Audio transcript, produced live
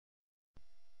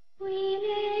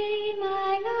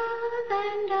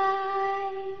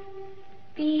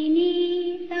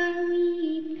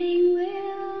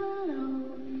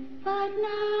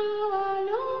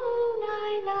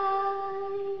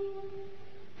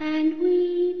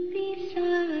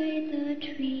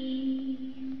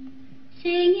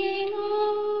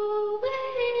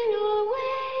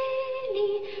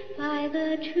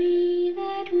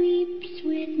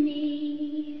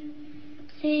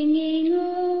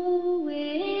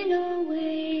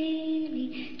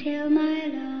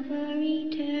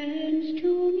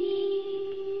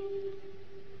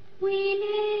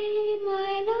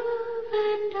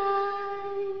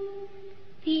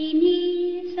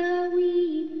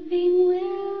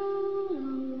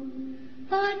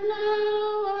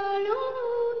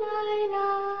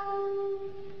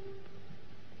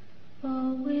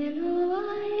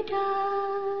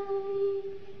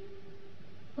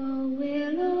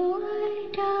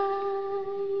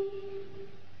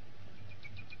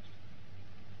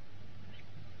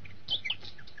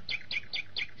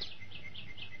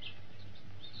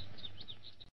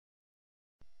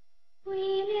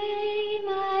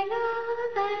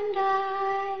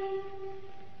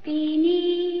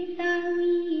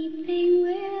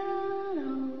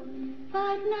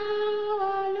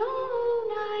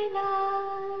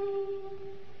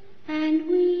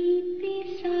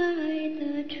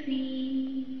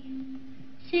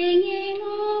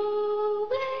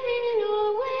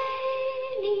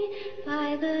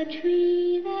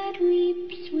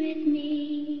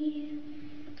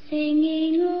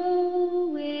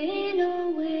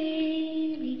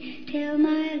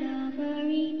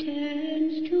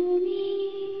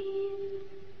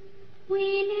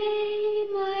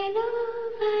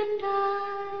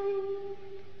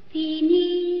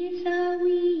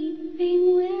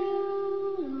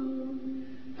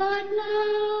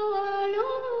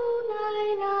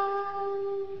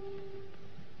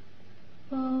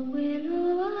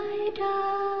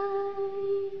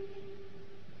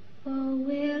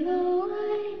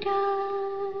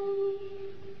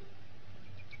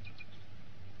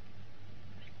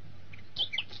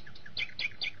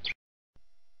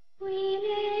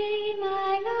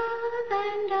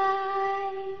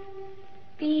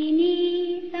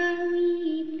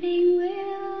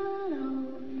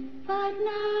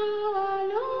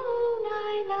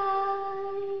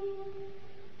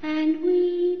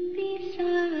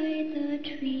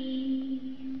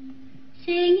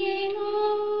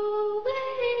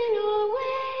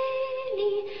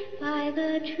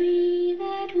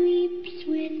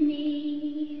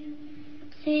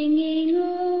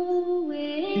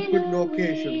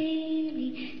location.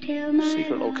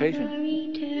 Secret location?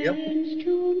 Yep.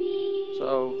 So,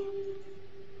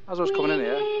 as I was coming in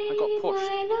here, I got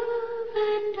pushed.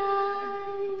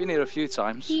 I've been here a few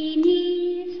times. Well,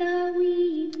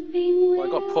 I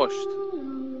got pushed.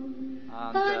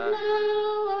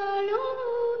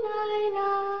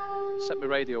 And set my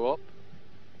radio up.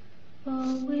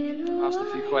 Asked a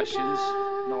few questions,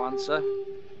 no answer.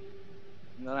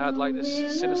 And then I had like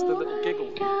this sinister little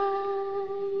giggle.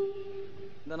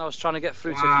 And then I was trying to get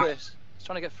through to Chris. I was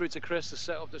trying to get through to Chris to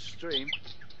set up the stream.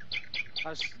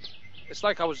 It's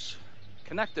like I was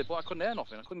connected, but I couldn't hear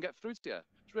nothing. I couldn't get through to you.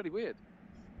 It's really weird.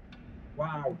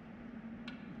 Wow.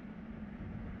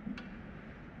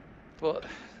 But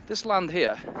this land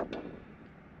here,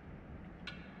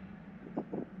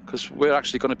 because we're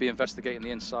actually going to be investigating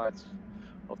the insides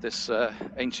of this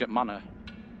ancient manor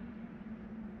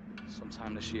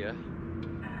sometime this year,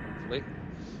 hopefully.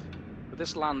 But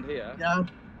this land here... Yeah.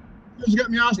 Just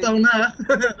get my ass down there.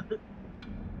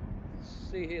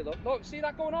 See here, look, see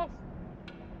that going off?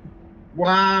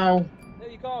 Wow. There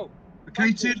you go. The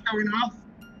K2's going off.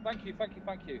 Thank you.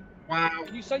 Wow.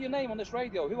 Can you say your name on this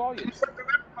radio? Who are you?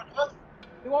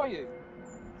 Who are you?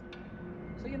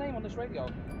 Say your name on this radio.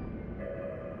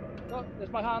 Look, there's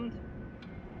my hand.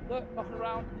 Look, knocking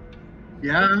around.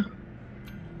 Yeah.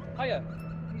 Hiya,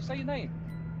 can you say your name?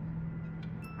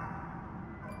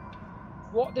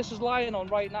 What this is lying on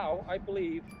right now, I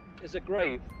believe, is a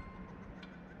grave.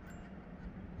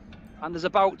 And there's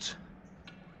about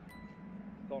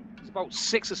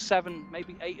 6 or 7,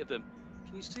 maybe 8 of them.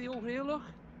 Can you see over here, look?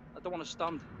 I don't want to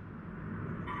stand.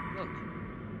 Look.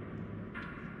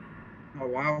 Oh,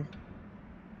 wow.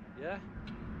 Yeah?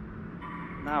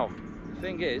 Now, the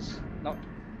thing is,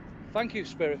 thank you,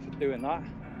 Spirit, for doing that.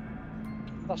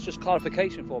 That's just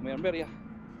clarification for me. I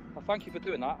thank you for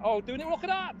doing that. Oh, doing it, look at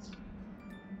that!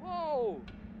 Whoa!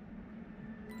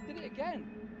 Did it again.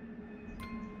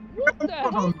 What the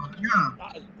hell? Yeah.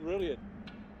 That is brilliant.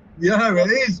 Yeah, it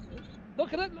is.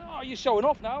 Look at it. Oh, you're showing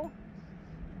off now.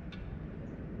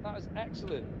 That is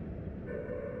excellent.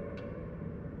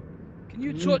 Can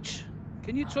you touch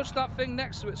that thing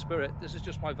next to it, Spirit? This is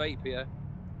just my vape here.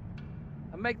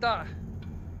 And make that...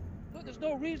 Look, there's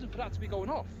no reason for that to be going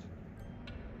off.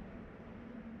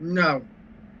 No.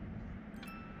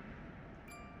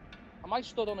 Am I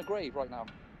stood on a grave right now?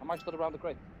 Am I stood around the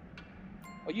grave?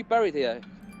 Are you buried here?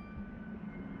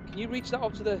 Can you reach that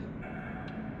up to the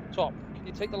top? Can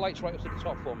you take the lights right up to the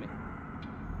top for me?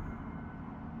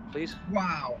 Please?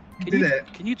 Wow.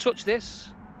 Can you touch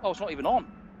this? Oh, it's not even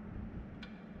on.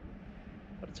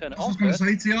 Gotta turn it on. I was going to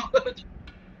say to you.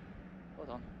 Hold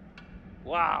on.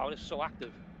 Wow, this is so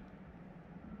active.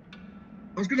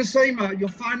 I was going to say, Matt, you'll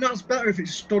find that's better if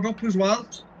it's stood up as well.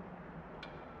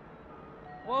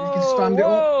 Whoa, you can stand it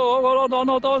up.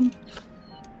 Hold on.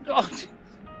 Oh,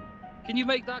 can you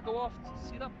make that go off?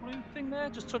 See that blue thing there?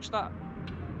 Just touch that.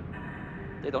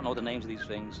 They don't know the names of these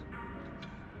things.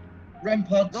 REM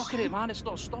pods. Look at it, man. It's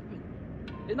not stopping.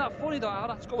 Isn't that funny though, how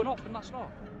that's going off and that's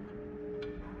not?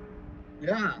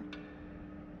 Yeah.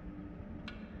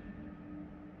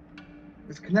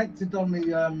 It's connected on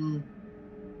the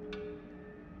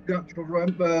actual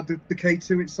REM, the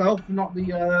K2 itself, not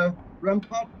the REM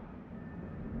pod.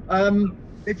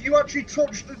 If you actually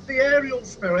touch the aerial,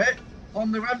 Spirit,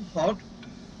 on the REM pod,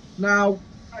 now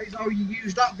that is how you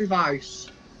use that device.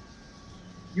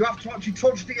 You have to actually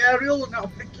touch the aerial and that'll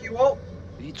pick you up.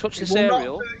 If you touch this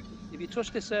aerial,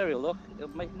 look,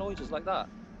 it'll make noises like that.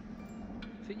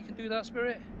 Think you can do that,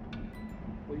 Spirit?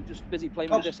 Or are you just busy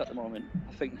playing with this at the moment?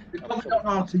 I think you probably don't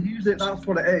know how to use it, that's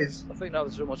what it is. I think that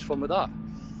was so much fun with that.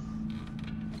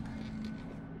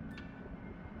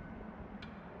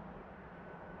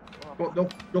 But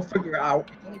they'll figure it out.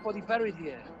 Is anybody buried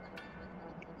here?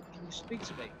 Can you speak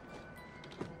to me?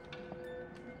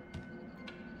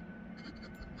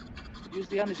 Use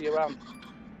the energy around.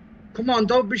 Come on,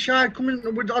 don't be shy. Come in.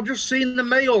 I've just seen the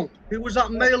male. Who was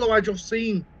that male who I just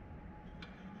seen?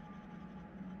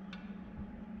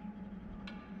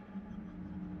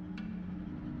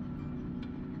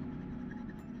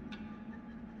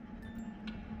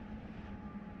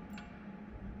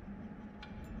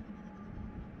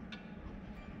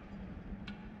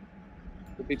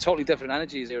 There'd be totally different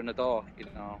energies here in the dark, you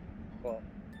know. But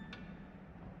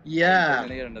yeah.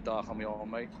 In here in the dark on my own,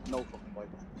 mate. No fucking way.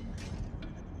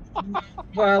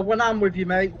 Well, when I'm with you,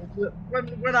 mate.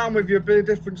 When I'm with you, it'll be a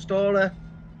different story.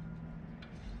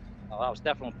 Oh, that was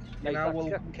definitely, mate,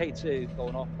 that K2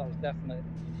 going off, that was definitely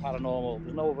paranormal.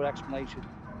 There's no other explanation.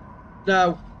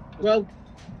 No. Well,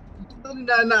 you're standing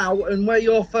there now, and where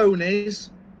your phone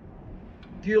is,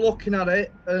 if you're looking at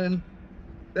it, and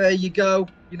There you go.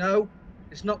 You know,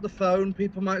 it's not the phone.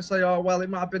 People might say, oh, well, it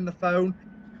might have been the phone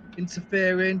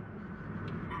interfering.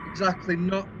 Exactly.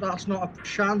 Not. That's not a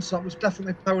chance. That was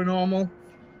definitely paranormal.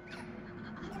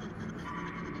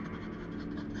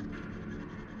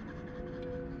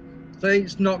 See,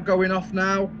 it's not going off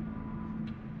now.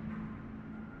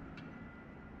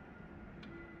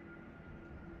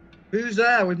 Who's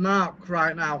there with Mark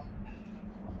right now?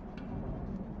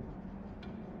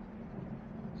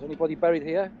 Is anybody buried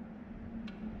here?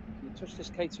 Can you touch this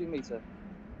K2 meter?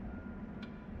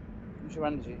 Use your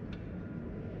energy.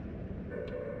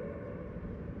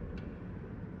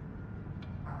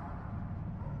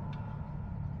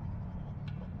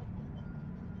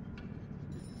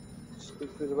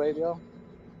 Speak through the radio.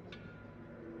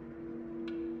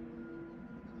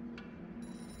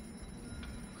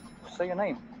 Say your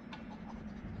name.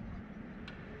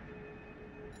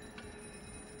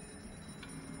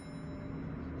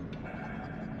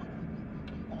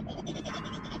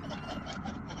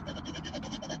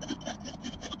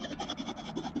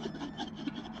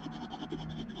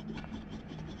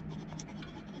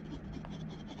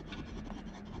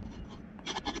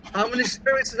 How many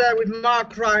spirits are there with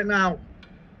Mark right now?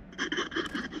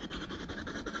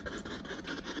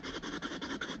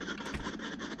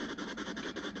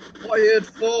 What I heard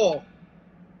 4.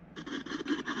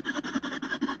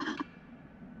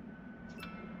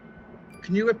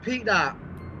 Can you repeat that?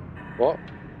 What?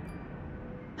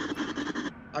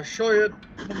 I sure heard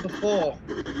number 4.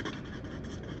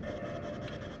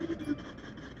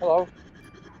 Hello?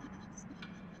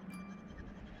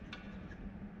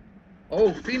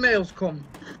 Oh, females come.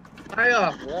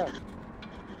 Hiya. Yeah.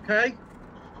 Okay.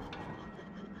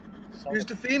 Who's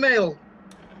the female?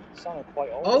 Sounded quite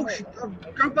old. Oh,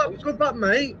 go back,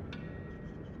 mate.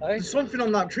 Hey? There's something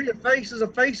on that tree. There's a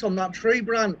face on that tree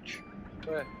branch.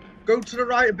 Where? Go to the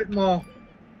right a bit more.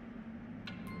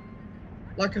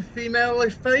 Like a female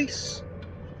face.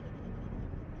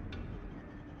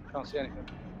 Can't see anything.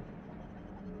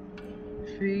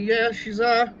 Yeah, she's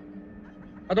there.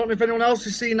 I don't know if anyone else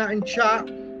has seen that in chat.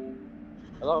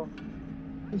 Hello?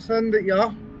 I'll send it,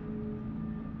 yeah.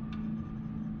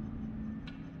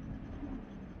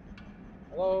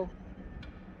 Hello?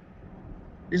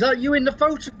 Is that you in the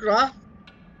photograph?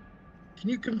 Can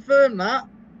you confirm that?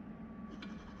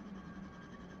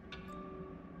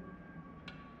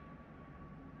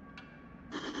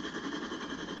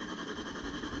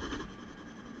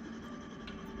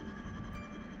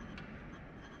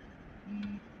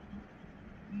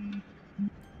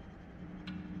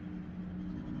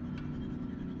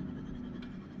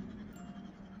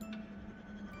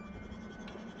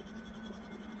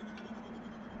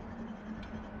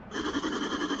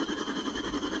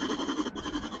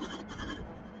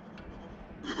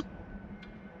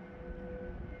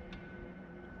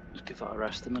 Just give that a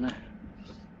rest a minute.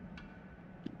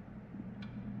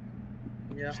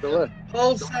 Yeah. Still there?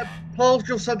 Paul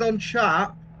just said on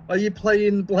chat, are you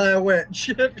playing Blair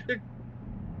Witch?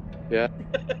 Yeah.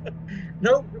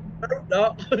 No,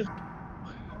 not.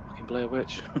 Fucking Blair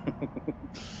Witch.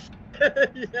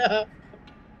 Yeah.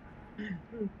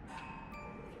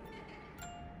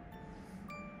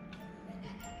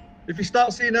 If you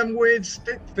start seeing them weird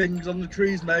stick things on the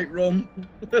trees, mate, run.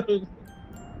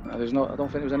 No, there's no. I don't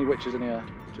think there's any witches in here.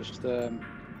 Just as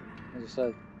I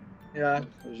said, Yeah.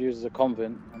 it was used as a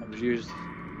convent, and it was used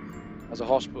as a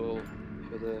hospital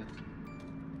for the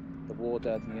war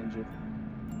dead and the injured.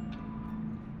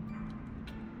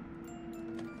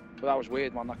 But that was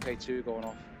weird, man. That K2 going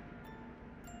off.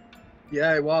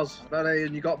 Yeah, it was. Very,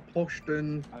 and you got pushed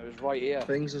and And it was right here.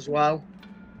 things as well.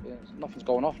 Yeah, nothing's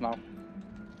going off now.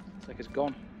 It's like it's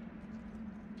gone.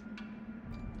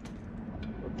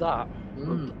 But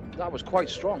that was quite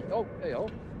strong. Oh, there you go.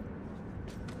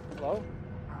 Hello.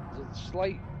 There's a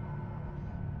slight.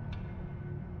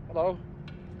 Hello.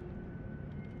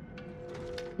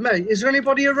 Mate, is there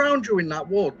anybody around you in that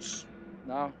woods?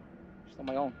 No, just on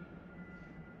my own.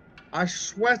 I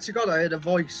swear to God, I heard a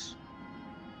voice.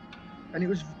 And it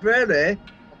was very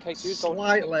K2's going.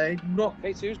 slightly not.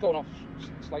 K2's going off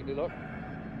slightly. Look.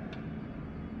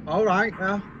 All right,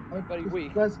 yeah. Very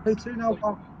weak. Where's K2 now?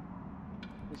 Look.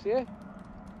 You see it?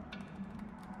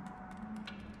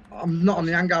 I'm not on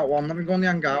the hangout one. Let me go on the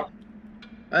hangout.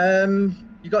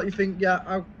 You got your thing?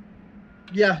 Yeah.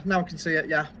 Yeah. Now I can see it.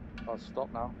 Yeah. I'll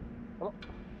stop now. Hello.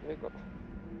 There you go.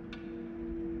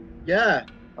 Yeah.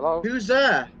 Hello. Who's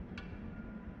there?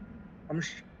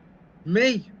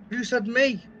 Me. Who said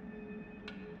me?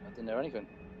 I didn't hear anything.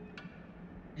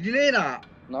 Did you hear that?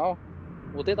 No.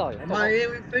 Well, did I? Am I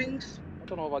hearing things? I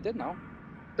don't know if I did now.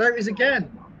 There it is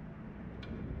again.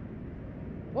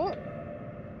 What?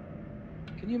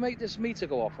 Can you make this meter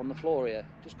go off on the floor here?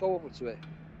 Just go over to it.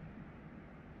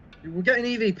 We're getting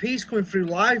EVPs coming through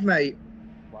live, mate.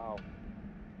 Wow.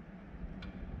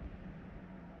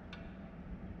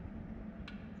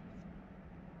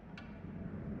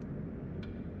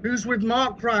 Who's with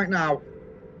Mark right now?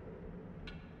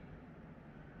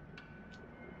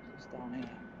 It's down here.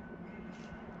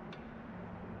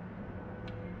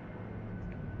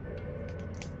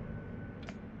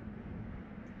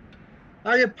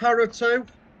 Hiya, Para 2.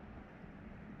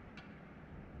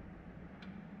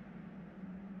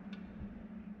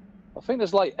 I think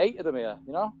there's like 8 of them here,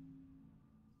 you know?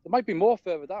 There might be more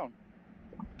further down.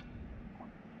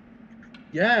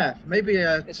 Yeah, maybe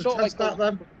It's to sort of test like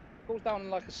that then. goes down in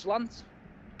like a slant.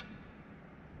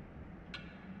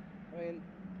 I mean,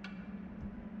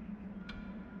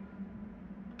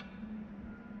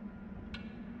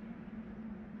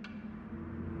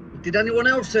 Did anyone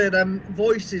else hear them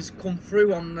voices come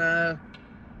through on the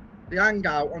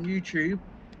Hangout on YouTube?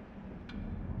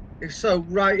 If so,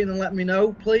 write in and let me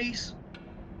know, please.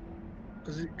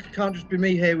 Because it can't just be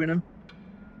me hearing them.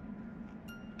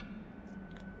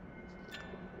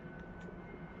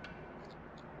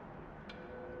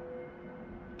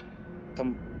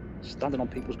 I'm standing on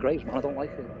people's graves, man. I don't like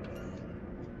it.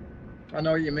 I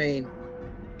know what you mean.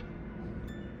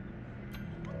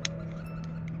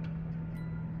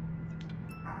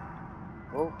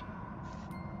 Oh.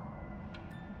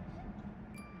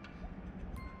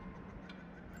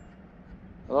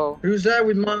 Hello? Who's there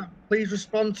with Mark? Please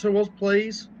respond to us,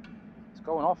 please. It's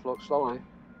going off, look, slowly.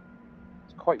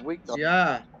 It's quite weak, though.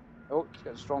 Yeah. Oh, it's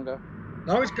getting stronger.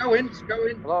 No, it's going. It's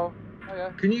going. Hello? Oh,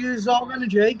 yeah. Can you use our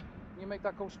energy? Can you make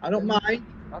that go? I don't mind.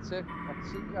 That's it. I can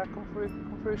see. Yeah, come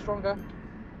through stronger.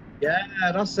 Yeah,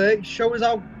 that's it. Show us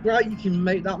how bright you can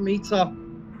make that meter.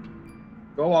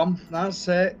 Go on. That's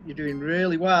it. You're doing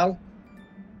really well.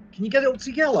 Can you get it up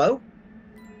to yellow?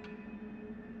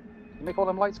 You make all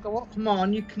them lights go up. Come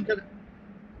on, you can get it.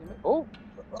 Oh.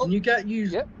 Can you get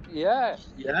used? Yep. Yeah.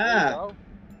 Yeah. There you go.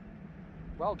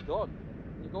 Well done.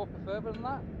 Can you go up further than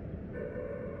that?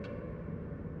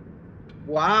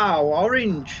 Wow,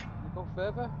 orange. Can you go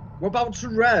further? What about to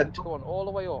red? Go on, all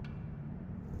the way up.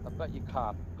 I bet you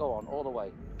can. Go on, all the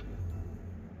way.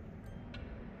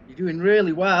 You're doing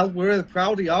really well. We're really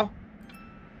proud of you.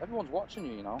 Everyone's watching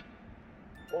you, you know.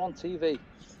 All on TV.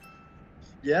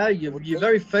 Yeah, you're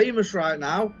very famous right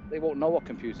now. They won't know what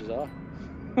computers are.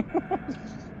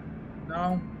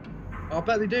 No, I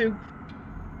bet they do.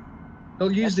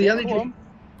 They'll use the energy.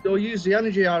 They'll use the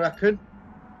energy, I reckon.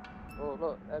 Oh,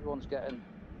 look, everyone's getting...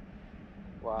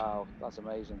 Wow, that's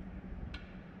amazing.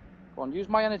 Go on, use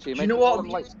my energy. Do you know what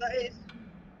that is?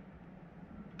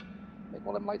 Make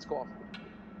all them lights go off.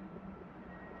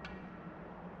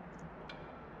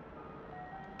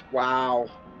 Wow.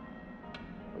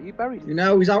 Are you buried? You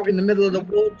know, he's out in the middle of the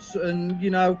woods and, you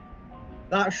know,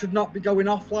 that should not be going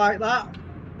off like that.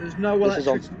 There's no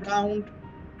electric around.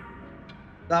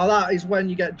 Now that is when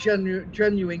you get genuine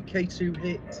K2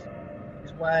 hits.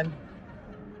 Is when,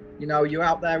 you know, you're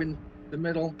out there in the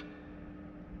middle.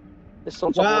 This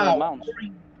sun's on mounts.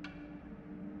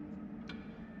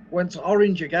 Went to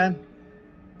orange again.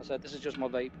 I said, this is just my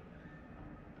vape.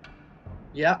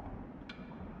 Yeah.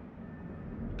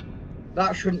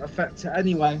 That shouldn't affect it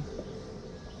anyway.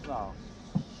 No.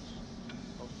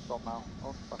 Oh, stop now.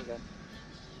 Oh, back again.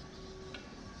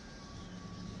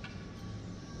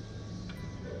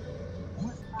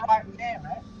 Right near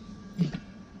it.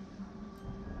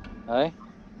 Hey?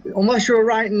 Unless you're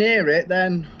right near it,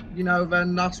 then, you know,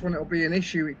 then that's when it'll be an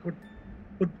issue. It could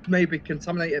maybe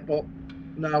contaminate it, but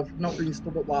no, not being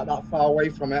stood up like that far away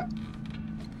from it.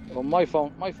 Well, my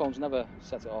phone's never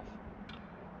set it off.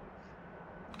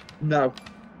 No.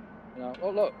 You know, oh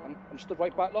look, I'm stood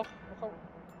right back, look.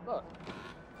 Look.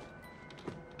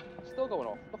 It's still going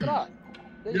off. Look at that.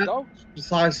 There you go.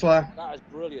 Precisely. That is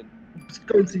brilliant. It's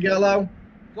going to yellow.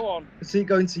 Go on. I see it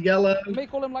going to yellow.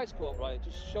 Make all them lights go up, right?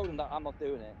 Just show them that I'm not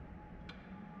doing it.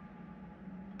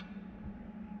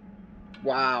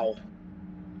 Wow.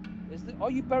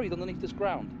 Are you buried underneath this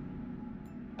ground?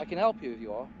 I can help you if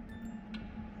you are.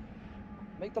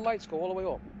 Make the lights go all the way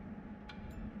up.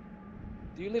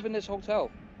 Do you live in this hotel?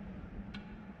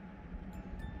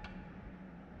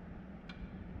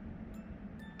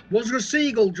 Was there a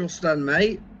seagull just then,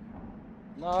 mate?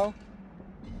 No.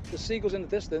 The seagull's in the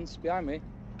distance behind me.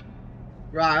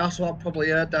 Right, that's what I probably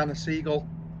heard down, a seagull.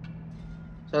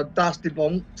 So that's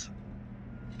debunked.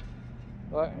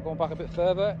 Right, I'm going back a bit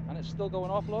further and it's still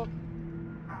going off, look.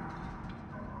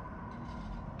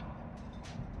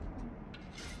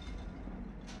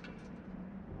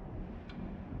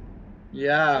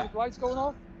 Yeah. Lights going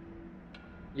off?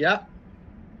 Yeah.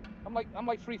 I'm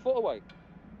like 3 foot away.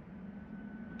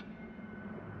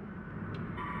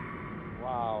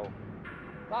 Wow.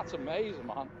 That's amazing,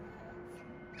 man.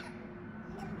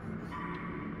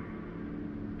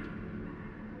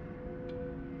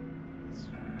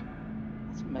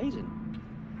 That's amazing.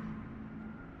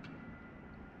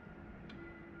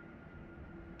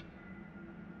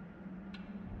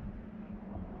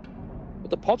 But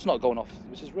the pod's not going off,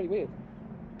 which is really weird.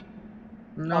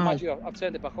 No. Oh, mind you, I've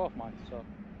turned it back off, mine. So.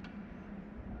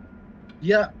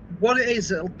 Yeah, what it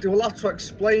is, we'll have to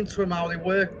explain to them how they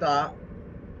work that.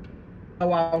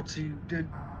 How to do.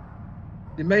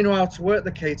 They may know how to work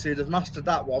the K2. They've mastered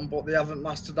that one, but they haven't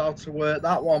mastered how to work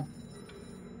that one.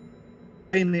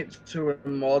 Explain it to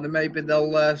them more, then maybe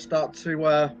they'll start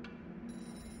to.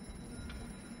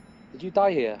 Did you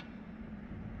die here?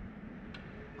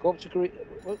 Go up to green.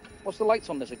 What's the lights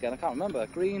on this again? I can't remember.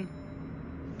 Green.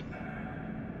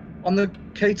 On the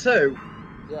K2.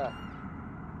 Yeah.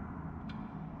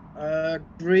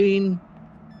 Green,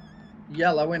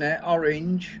 yellow, innit?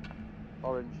 Orange.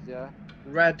 Orange, yeah.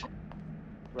 Red.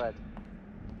 Red.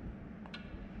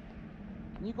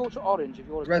 Can you go to orange if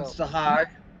you're a Red's girl? the high.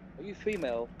 Are you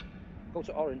female? Go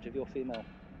to orange if you're female.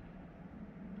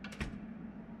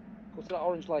 Go to that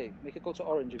orange light. Make it go to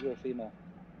orange if you're a female.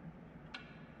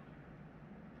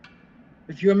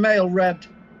 If you're a male, red.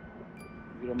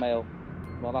 If you're a male.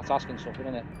 Well, that's asking something,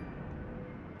 isn't it?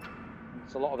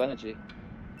 It's a lot of energy.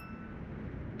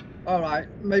 All right,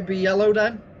 maybe yellow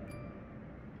then.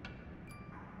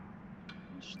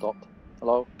 Stopped.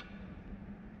 Hello?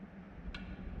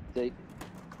 D.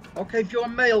 Okay, if you're a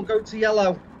male, go to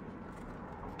yellow.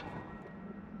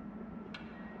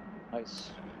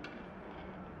 Nice.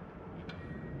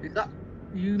 Is that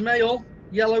you male?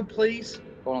 Yellow, please.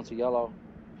 Going on to yellow.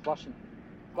 Flashing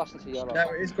to yellow. Yeah,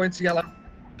 it is going to yellow.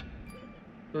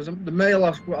 There's the male,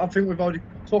 I think we've already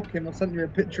took him. I sent you a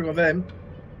picture of him.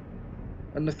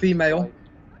 And the female. Right.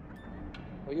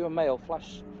 Are you a male?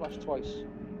 Flash twice.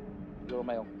 You're a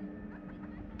male.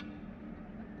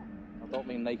 I don't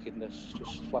mean nakedness,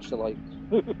 just flash the light.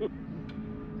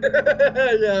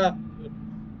 Yeah.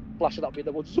 Flash it up in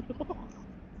the woods.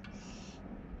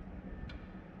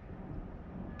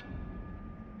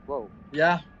 Whoa.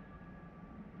 Yeah.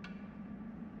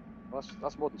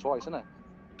 That's more than twice, isn't it?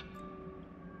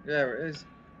 Yeah, it is.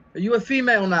 Are you a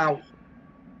female now?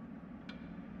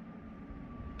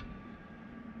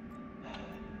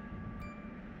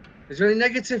 Is there any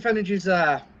negative energies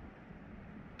there?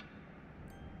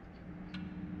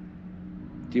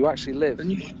 Do you actually live? Do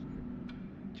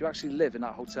you actually live in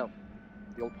that hotel,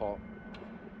 the old part?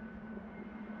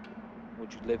 Or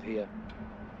do you live here?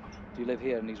 Do you live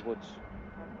here in these woods?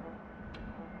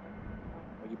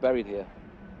 Are you buried here?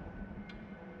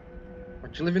 Do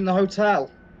you live in the hotel?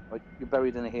 Are you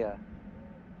buried in here?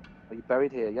 Are you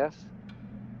buried here? Yes.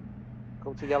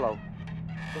 Go to yellow.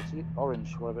 Go to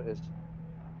orange, whatever it is.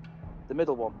 The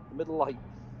middle one, the middle light.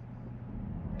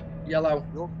 Yellow.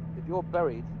 If you're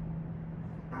buried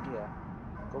in here,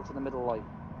 go to the middle light.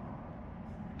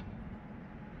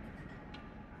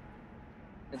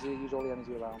 And you use all the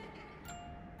energy around.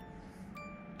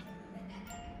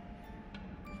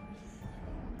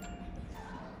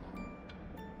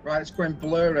 Right, it's going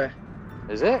blurry.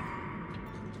 Is it?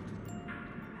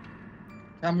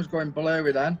 Camera's going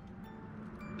blurry then.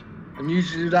 And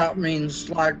usually that means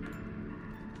like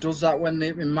does that when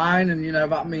in mine, and you know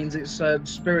that means it's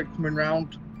spirit coming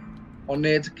round or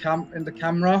near to in the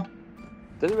camera.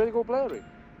 Did it really go blurry?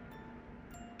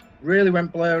 Really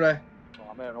went blurry.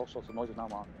 Oh, I'm hearing all sorts of noises now,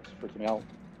 man. It's freaking me out.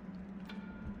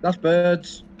 That's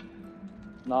birds.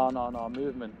 No,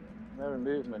 movement. I'm hearing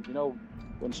movement. You know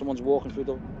when someone's walking through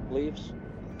the leaves?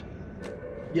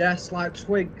 Yes, like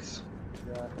twigs.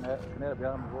 Yeah, I can hear it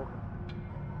behind me walking.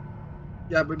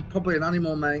 Yeah, but probably an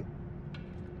animal, mate.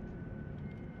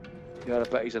 Yeah, I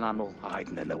bet he's an animal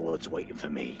hiding in the woods waiting for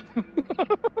me.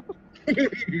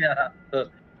 Yeah.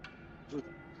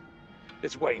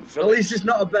 It's waiting for At least it's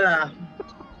not a bear.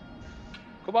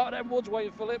 Come out of them woods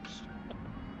waiting for lips.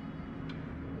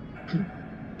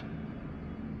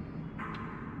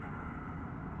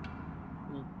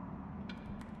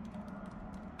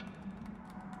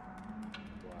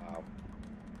 Wow.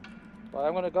 Well,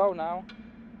 I'm going to go now.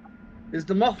 Is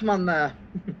the Mothman there?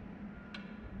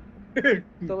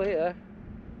 Still here.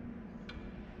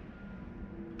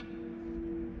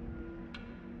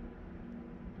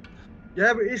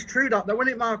 Yeah, but it's true that when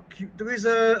it Mark, there is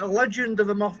a legend of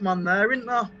a Mothman there, isn't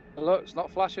there? Look, it's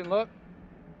not flashing. Look.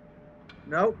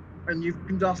 No, and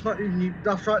that's not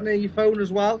that's right near your phone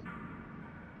as well.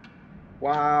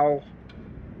 Wow.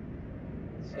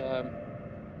 It's,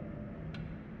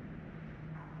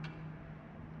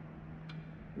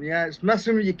 Yeah, it's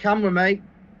messing with your camera, mate.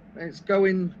 It's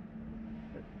going.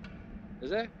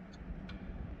 Is it?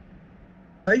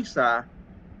 Face there.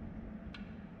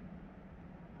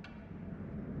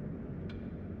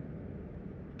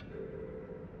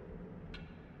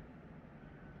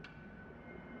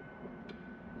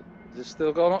 Is it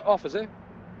still going off, is it?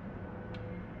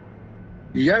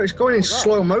 Yeah, it's going in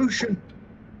slow motion.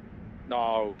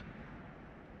 No.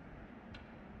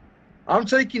 I'm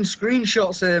taking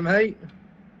screenshots here, mate.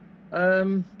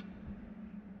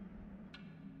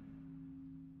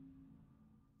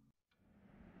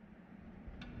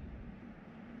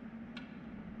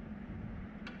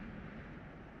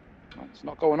 It's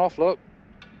not going off, look.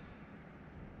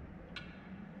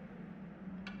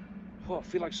 Oh, I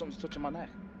feel like something's touching my neck.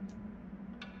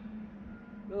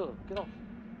 Oh, get off.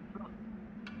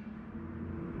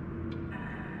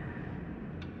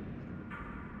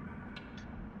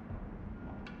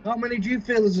 How many do you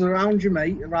feel is around you,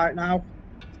 mate, right now?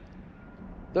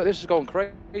 Look, this is going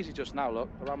crazy just now, look,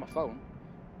 around my phone.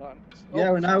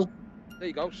 Yeah, we know. There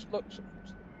you go. Look.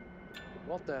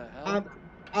 What the hell?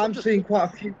 I'm seeing quite a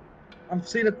few. I'm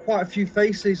seeing quite a few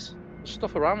faces. There's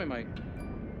stuff around me, mate.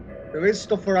 There is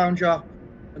stuff around you,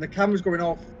 and the camera's going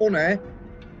all funny.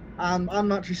 And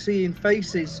I'm actually seeing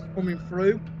faces coming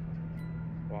through.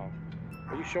 Wow.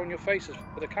 Are you showing your faces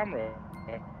for the camera?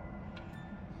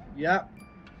 Yeah.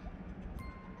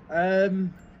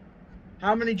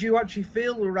 How many do you actually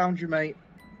feel around you, mate?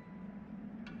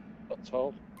 Not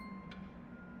told.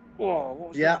 Whoa, what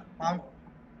was that?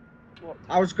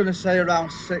 I was going to say around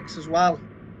 6 as well.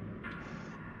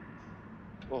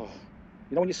 Oh,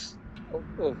 you know when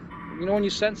you know when your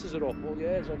senses are up, all your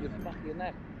hairs on your back of your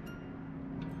neck.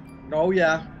 Oh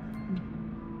yeah.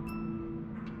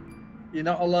 You're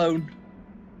not alone.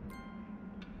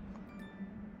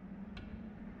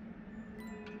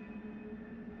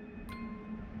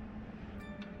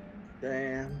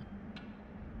 Damn.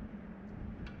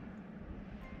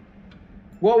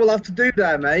 What we'll have to do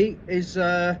there, mate, is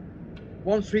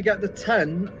once we get the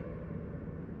tent,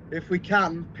 if we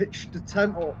can, pitch the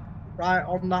tent up right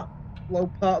on that low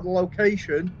part of the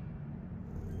location,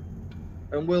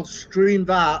 and we'll stream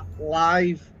that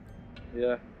live.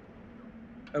 Yeah.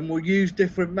 And we'll use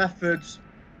different methods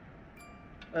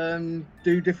and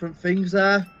do different things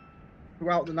there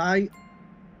throughout the night.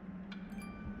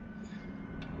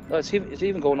 No, it's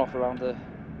even going off around the.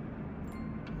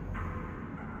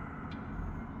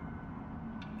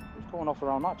 It's going off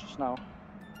around that just now.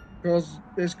 Because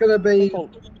it's gonna be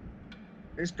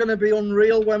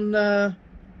unreal when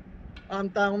I'm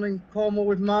down in Cornwall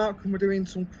with Mark and we're doing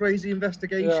some crazy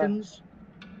investigations.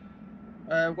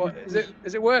 Yeah.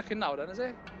 Is it working now then? Is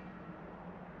it?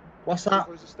 What's that?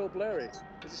 Or is it still blurry? Is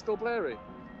it still blurry?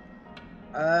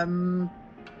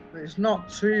 It's not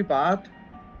too bad.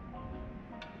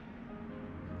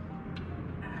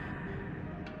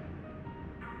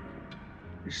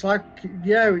 It's like,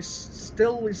 yeah, it's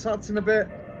acting a bit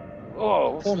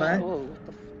funny.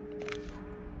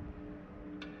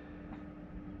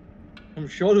 I'm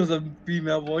sure there's a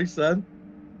female voice then.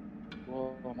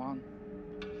 Oh man.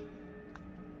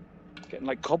 Getting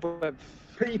like cobweb.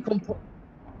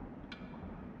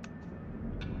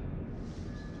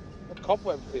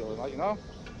 Cobweb feeling, like, you know?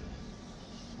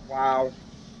 Wow.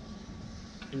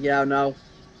 Yeah, no.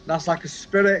 That's like a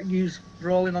spirit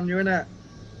rolling on you, innit?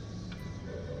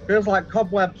 Feels like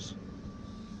cobwebs.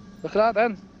 Look at that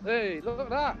then. Hey, look at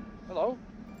that. Hello.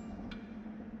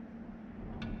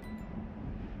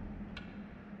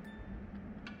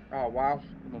 Oh, wow.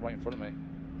 Someone right in front of me.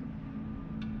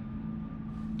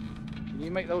 Can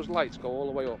you make those lights go all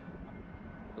the way up?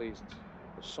 Please.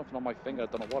 There's something on my finger. I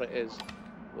don't know what it is.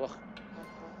 Ugh.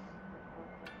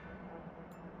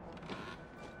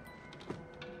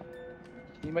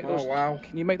 Can you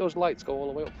make those lights go all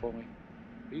the way up for me?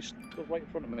 Are you still right in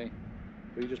front of me?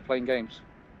 Or are you just playing games?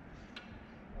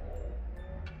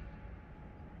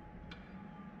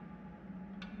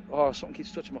 Oh, something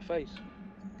keeps touching my face.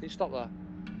 Can you stop that?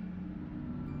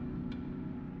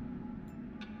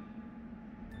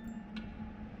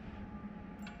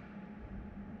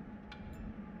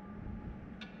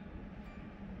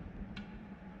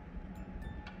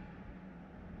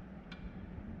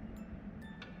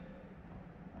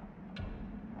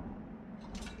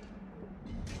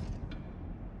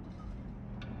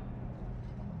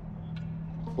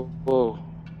 Whoa.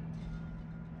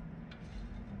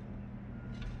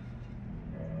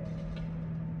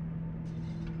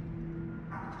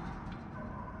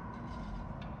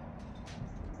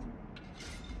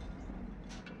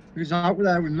 He's out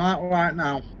there with Mark right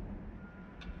now.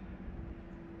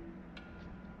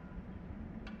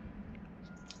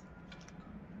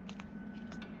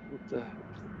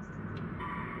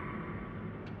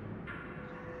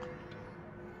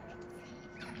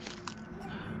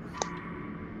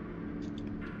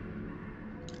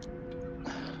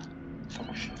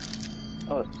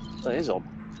 Oh, that is on.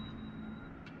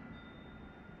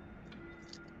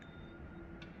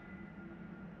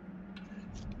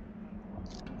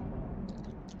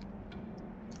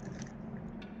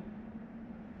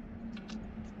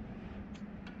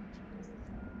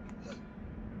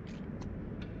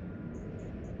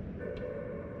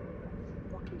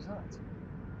 What is that?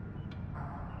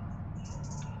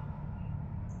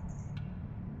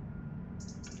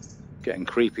 Getting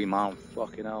creepy, man.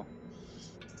 Fucking hell.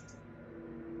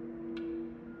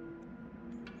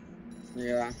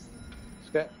 Yeah.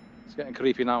 It's getting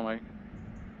creepy now, mate.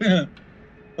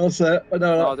 That's it. I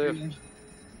know No, that.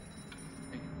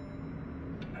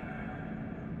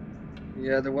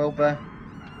 Yeah, there will be. It's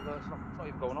not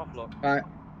even going off, look. Right.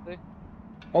 See?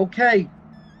 Okay.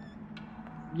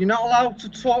 You're not allowed to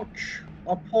touch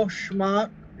or push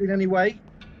Mark in any way.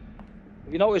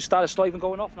 Have you noticed that it's not even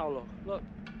going off now, look? Look.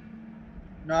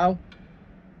 No.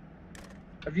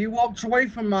 Have you walked away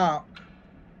from Mark?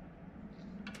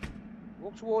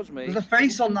 Walk towards me. There's a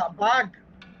face on that bag.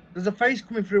 There's a face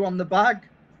coming through on the bag.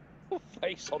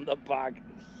 Face on the bag.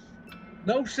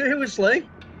 No, seriously.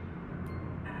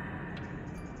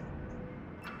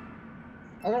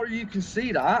 I don't know if you can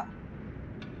see that.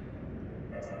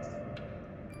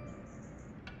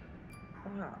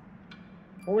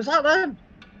 What was that then?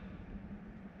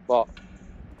 What?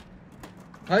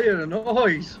 I heard a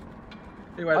noise.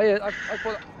 He went, I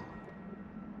thought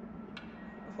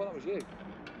that was you.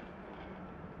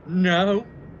 no.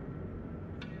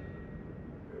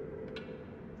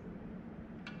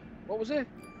 What was it?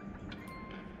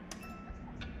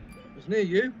 It was near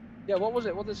you. Yeah, what was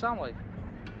it? What did it sound like?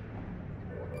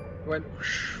 He went,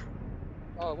 whoosh.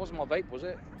 Oh, it wasn't my vape, was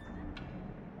it?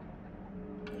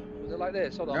 Was it like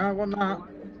this? Hold on. No, it wasn't that.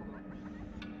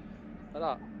 Like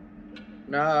that?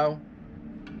 No.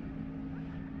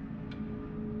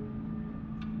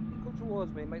 Come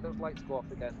towards me and make those lights go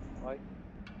off again, right?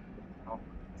 Oh.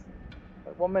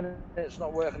 1 minute it's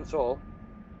not working at all.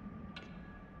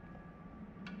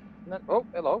 And then, oh,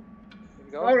 hello. Here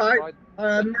we go. All right.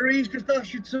 Marie's just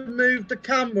asked you to move the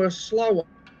camera slower.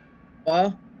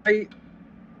 Hey.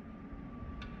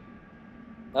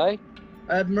 Hey?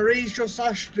 Marie's just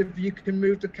asked if you can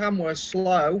move the camera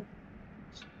slow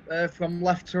from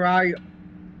left to right.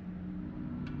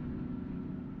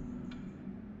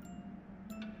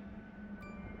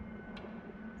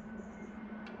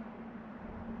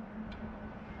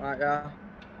 Right, yeah.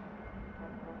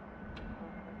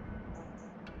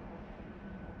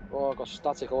 Oh, I got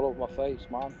static all over my face,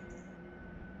 man.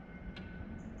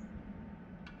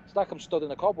 It's like I'm stood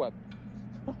in a cobweb.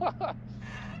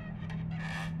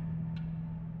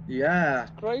 Yeah.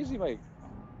 It's crazy, mate.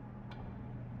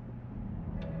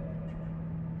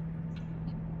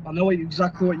 I know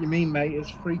exactly what you mean, mate.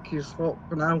 It's freaky as fuck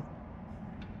for now.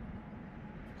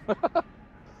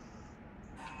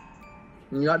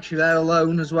 And you're actually there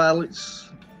alone as well.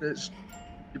 It's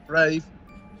you're brave.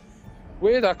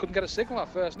 Weird, I couldn't get a signal at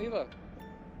first neither.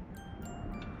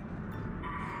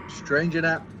 Strange,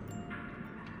 innit?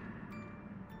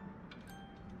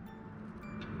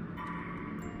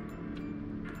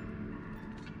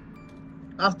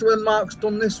 After when Mark's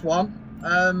done this one,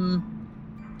 I'm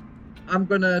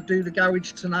gonna do the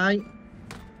garage tonight.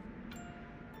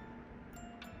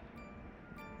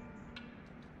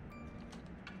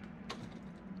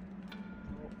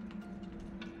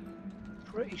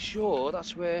 Pretty sure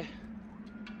that's where.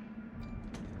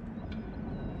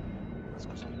 That's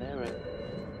because I'm near it.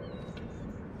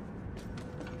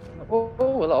 Oh,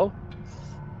 hello.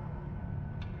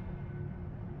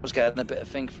 I was getting a bit of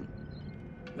thing from.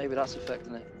 Maybe that's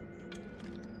affecting it.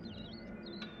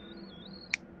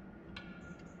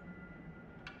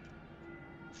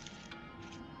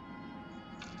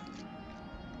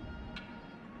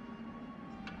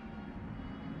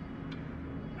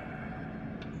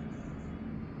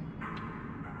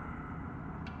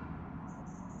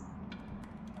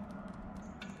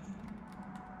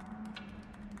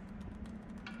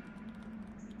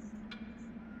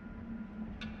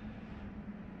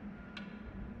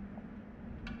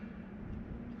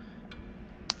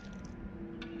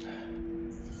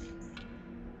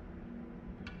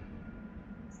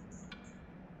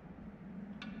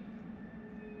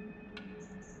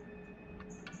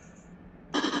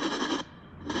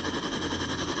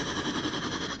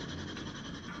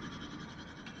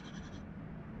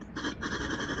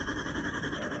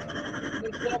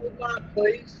 Mark,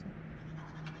 please.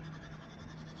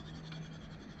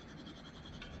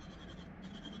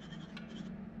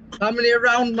 How many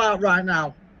around Mark right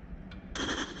now?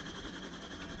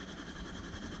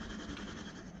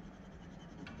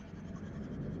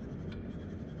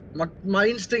 My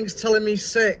instinct's telling me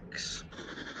 6.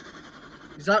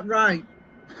 Is that right?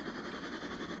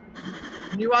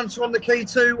 Can you answer on the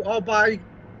K2 or by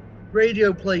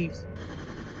radio, please?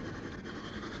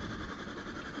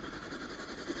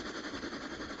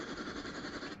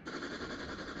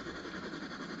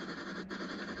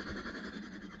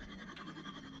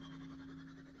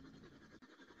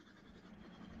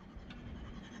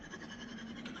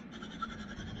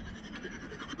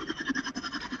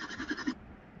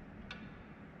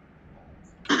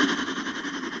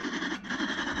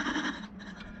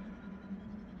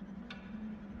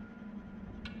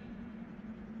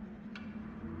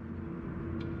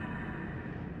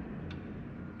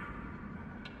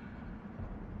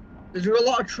 Is there a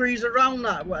lot of trees around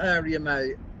that area,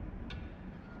 mate?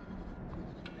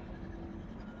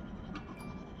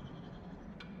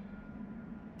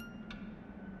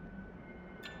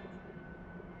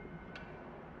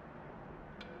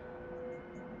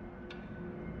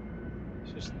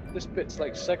 It's just this bit's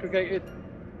like segregated.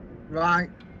 Right.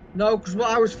 No, because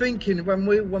what I was thinking when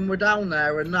we're down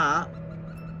there and that,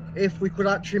 if we could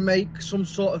actually make some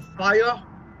sort of fire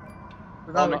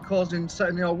without it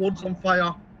setting your woods on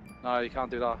fire. No, you can't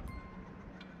do that.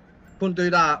 Couldn't do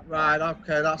that. Right.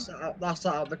 Okay. That's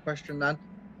out of the question then.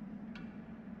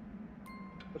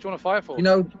 What do you want a fire for? You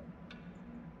know,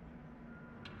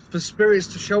 for spirits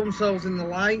to show themselves in the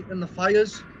light and the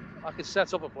fires. I could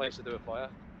set up a place to do a fire.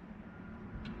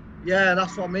 Yeah,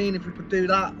 that's what I mean. If we could do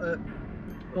that at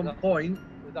some point.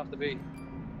 It'd have to be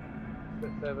a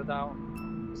bit further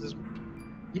down.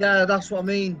 Yeah, that's what I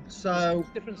mean. So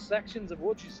different sections of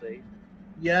wood, you see.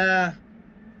 Yeah,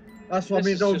 that's what I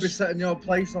mean. Don't be setting your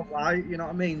place on light. You know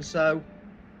what I mean? So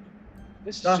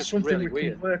that's something really we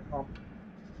can work on.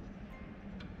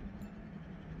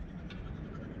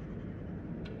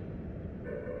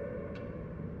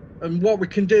 And what we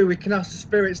can do, we can ask the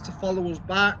spirits to follow us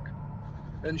back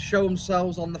and show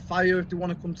themselves on the fire if they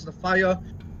want to come to the fire,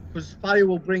 because fire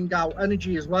will bring out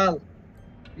energy as well,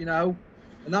 you know,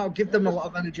 and that'll give them a lot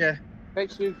of energy.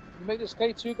 K2, you make this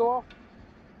K2 go off?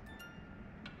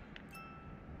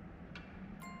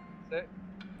 That's it.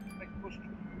 Make it push.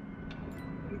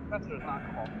 Do better than that,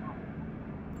 come on.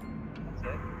 That's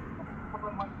it. Come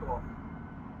on, might go off.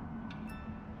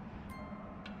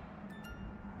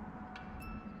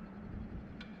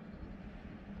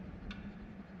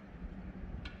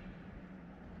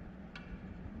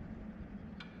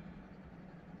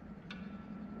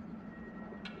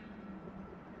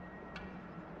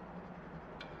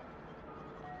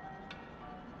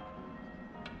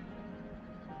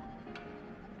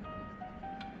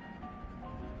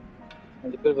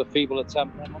 And a bit of a feeble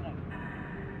attempt then, wasn't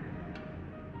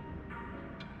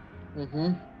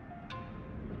it?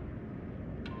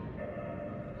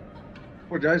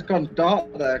 Well, it's gone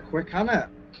dark there quick, hasn't it?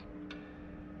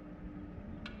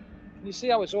 Can you see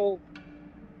how it's all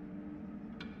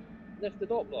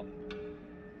lifted up, though?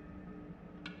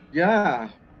 Yeah.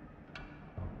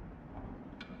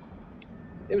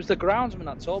 It was the groundsman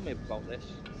that told me about this.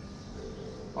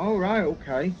 Oh, right,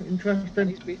 okay.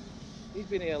 Interesting. He's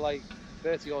been here like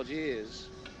 30 odd years,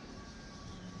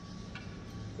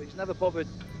 but he's never bothered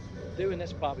doing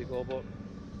this part before. But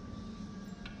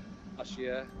last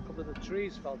year, a couple of the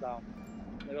trees fell down.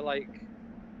 They were like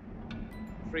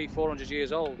 300-400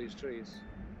 years old, these trees,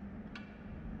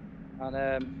 and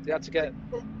they had to get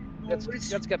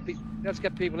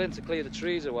people in to clear the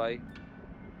trees away.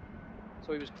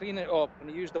 So he was cleaning it up, and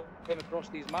he came across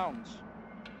these mounds.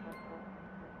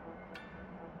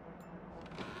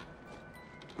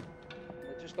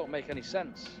 Just don't make any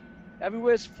sense.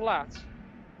 Everywhere's flat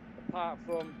apart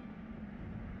from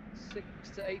 6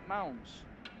 to 8 mounds,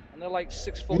 and they're like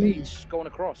 6 foot each going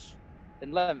across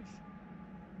in length.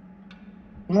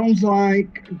 Sounds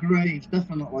like a grave,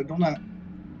 definitely, doesn't it?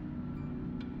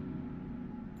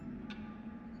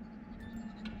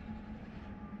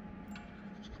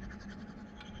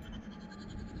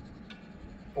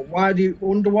 But why do you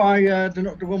wonder why they're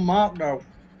not doing mark now?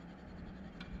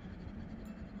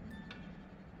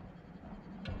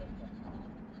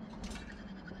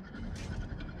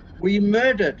 Were you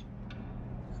murdered?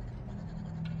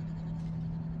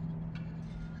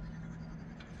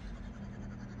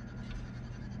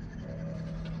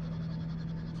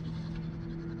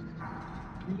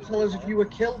 Can you tell us if you were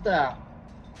killed there?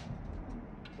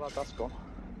 Well, that's gone.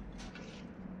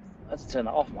 Let's turn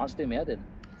that off, man. It's doing me head in.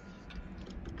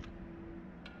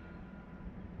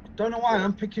 Don't know why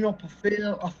I'm picking up.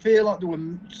 I feel like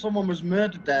someone was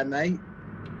murdered there, mate.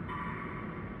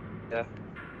 Yeah.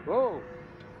 Whoa.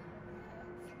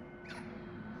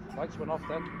 Lights went off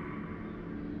then.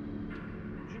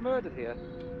 Was you murdered here?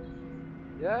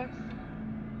 Yeah.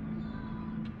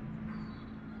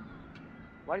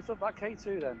 Light up that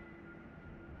K2 then.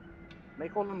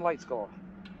 Make all them lights go off.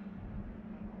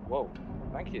 Whoa,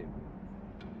 thank you.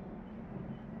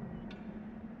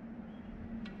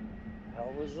 The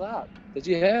hell was that? Did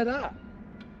you hear that?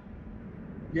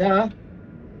 Yeah.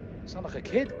 Sound like a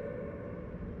kid.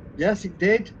 Yes, it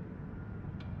did.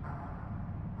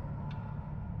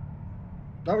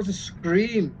 That was a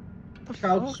scream. A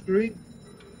child scream.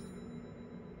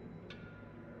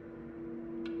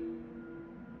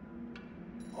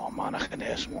 Oh man, I can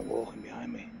hear someone walking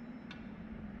behind me.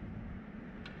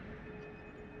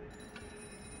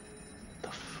 The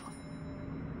fuck?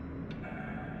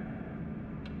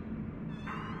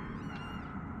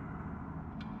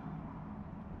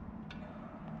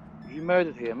 You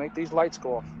murdered here. Make these lights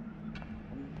go off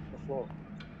on the floor.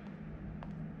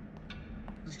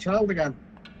 There's a child again.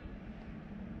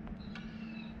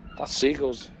 That's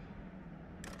seagulls.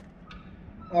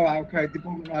 All right, okay,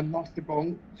 debunked then. That's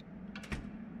debunked.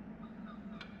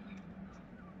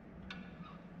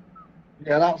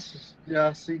 Yeah, that's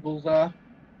seagulls there.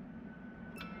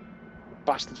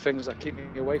 Bastard things that keep me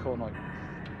awake all night.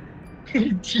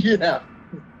 Yeah.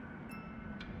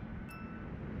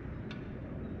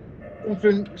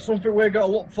 Something we've got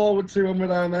to look forward to when we're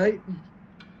there, mate.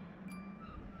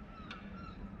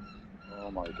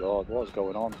 Oh my god, what's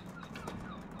going on?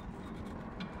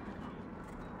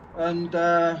 And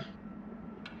at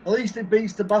least it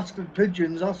beats the bastard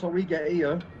pigeons. That's what we get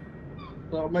here.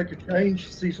 So it'll make a change.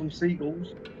 See some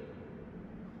seagulls.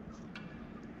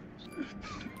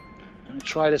 Let me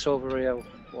try this over here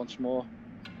once more.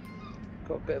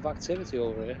 Got a bit of activity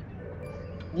over here.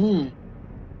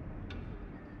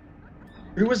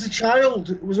 Who was the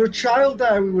child? Was there a child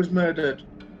there who was murdered?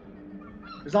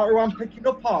 Is that who I'm picking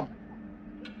up on?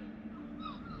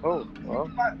 Oh,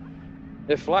 well.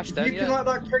 It flashed then, yeah. Like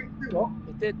that K2 up?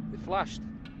 It did. It flashed.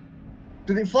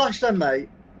 Did it flash then, mate?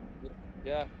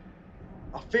 Yeah.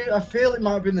 I feel it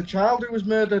might have been the child who was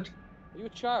murdered. Are you a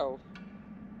child?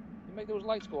 You make those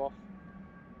lights go off.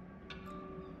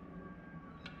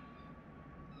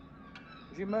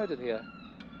 Was you murdered here?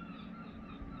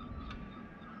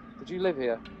 Did you live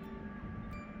here?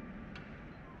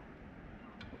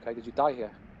 Okay, did you die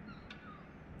here?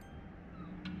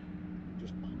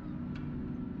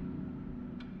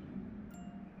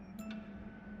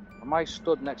 Am I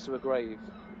stood next to a grave?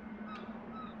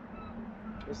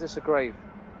 Is this a grave?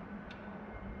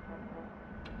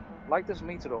 Light this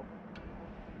meter up.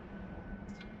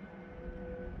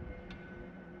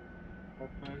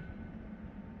 Okay.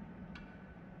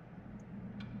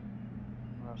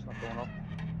 No, it's not going off.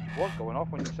 It was going off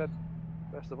when you said,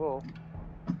 best of all.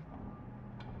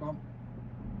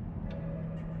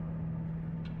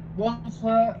 What's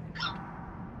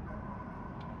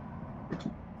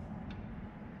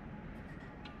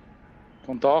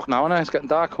Gone dark now, isn't it? It's getting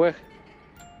dark quick.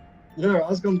 Yeah, it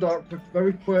has gone dark quick,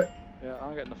 very quick. Yeah,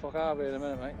 I'm getting the fuck out of here in a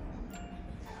minute, mate.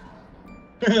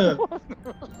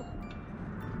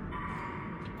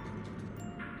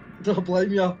 Don't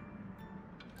blame you. I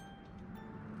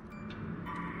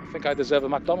think I deserve a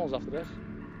McDonald's after this.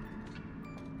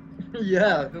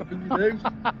 Yeah, I think you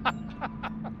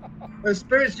do.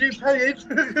 Spirits, you paid.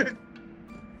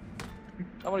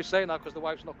 I'm only saying that because the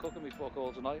wife's not cooking me fuck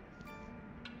all tonight.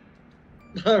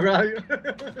 All right.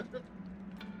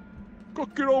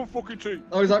 Cook your own fucking tea.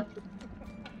 Oh, is that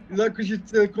because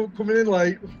you're coming in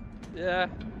late? Yeah.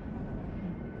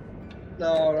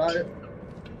 All right.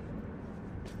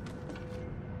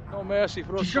 No mercy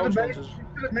for us. You should have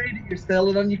made it still,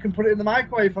 and then you can put it in the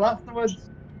microwave for afterwards.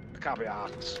 I can't be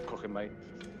arsed cooking, mate.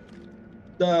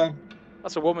 No.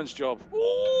 That's a woman's job.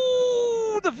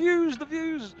 Ooh, the views, the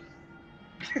views.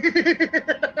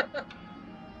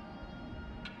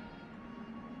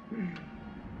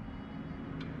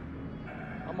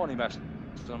 I'm only messing.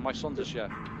 My son's a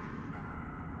chef.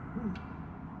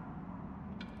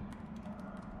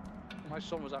 My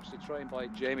son was actually trained by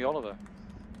Jamie Oliver.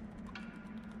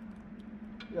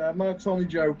 Yeah, Mark's only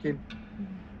joking.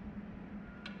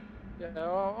 Yeah,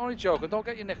 I'm only joking. Don't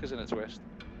get your knickers in a twist.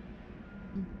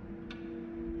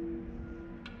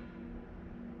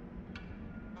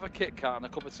 Have a Kit Kat and a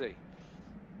cup of tea.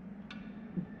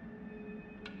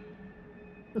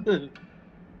 You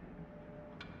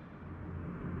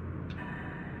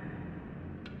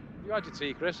had your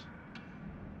tea, Chris.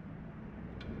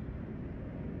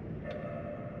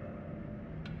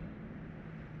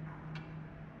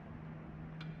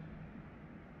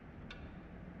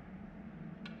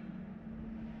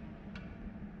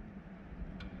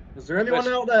 Is there anyone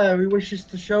out there who wishes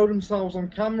to show themselves on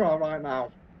camera right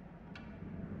now?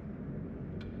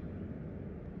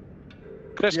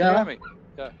 Chris, can you hear me?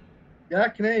 Yeah. Yeah, I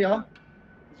can hear you.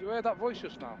 Did you hear that voice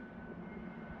just now?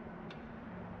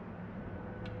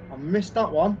 I missed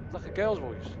that one. It's like a girl's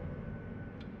voice.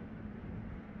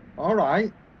 All right.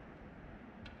 Did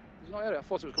you not hear it? I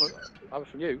thought it was coming either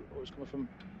from you or it was coming from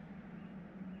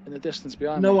in the distance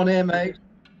behind No me. one here, mate.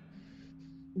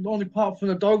 The only apart from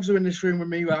the dogs are in this room with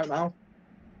me right now.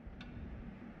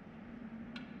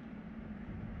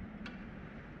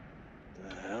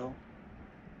 The hell?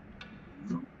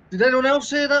 Did anyone else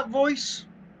hear that voice?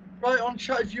 Right on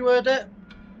chat if you heard it.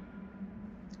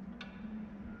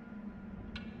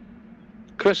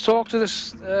 Chris, talk to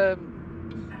this.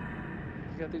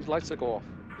 Get these lights to go off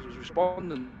because it was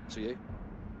responding to you.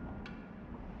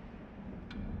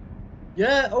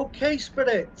 Yeah, okay,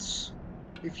 spirits.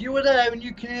 If you were there and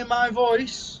you can hear my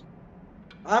voice,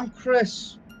 I'm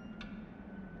Chris.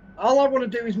 All I want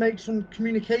to do is make some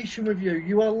communication with you.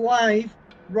 You are live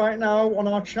right now on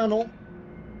our channel,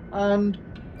 and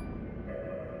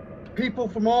people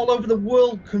from all over the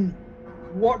world can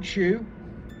watch you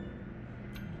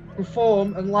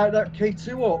perform and light that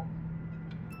K2 up.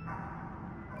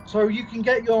 So you can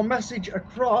get your message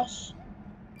across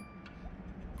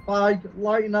by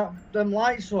lighting them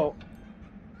lights up.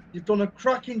 You've done a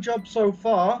cracking job so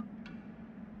far.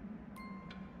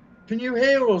 Can you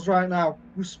hear us right now?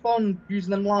 Respond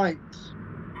using them lights.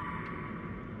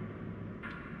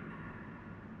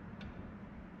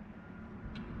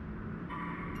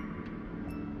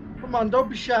 Come on, don't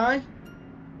be shy.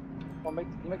 Come on,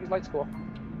 you make these lights go off.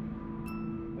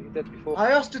 Like you did before.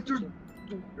 I asked it to.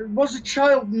 Was a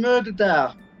child murdered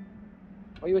there?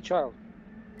 Are you a child?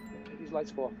 Make these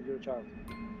lights go off if you're a child.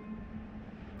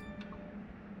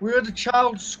 We heard a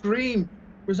child scream.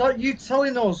 Was that you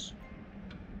telling us?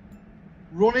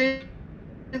 Running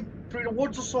through the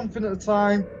woods or something at the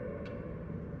time?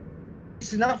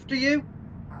 Chasing after you?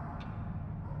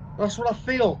 That's what I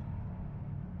feel.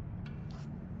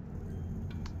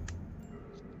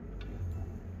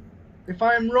 If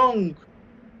I am wrong,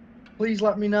 please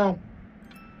let me know.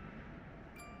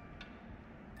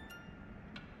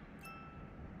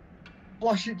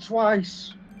 Flash it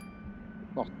twice.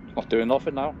 Not doing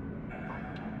nothing now.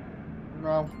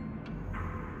 No.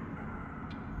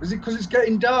 Is it because it's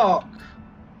getting dark?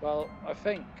 Well, I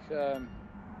think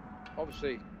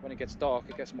obviously when it gets dark,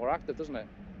 it gets more active, doesn't it?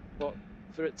 But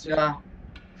for it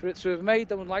to have made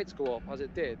those lights go up as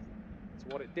it did, to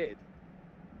what it did,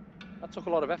 that took a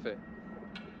lot of effort.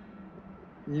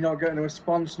 You're not getting a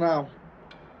response now.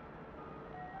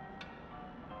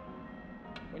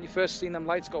 When you first seen them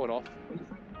lights going off,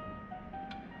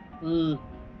 Mm.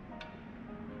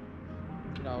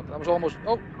 you know, that was almost.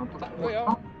 Oh, we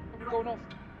are going off.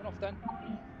 Went off then.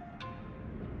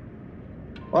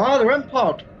 Ah, the REM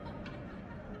pod.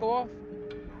 Go off.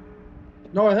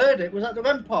 No, I heard it. Was that the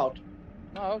REM pod?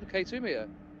 No, the K2 meter.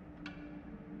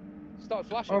 Started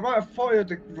flashing. All right, I thought you had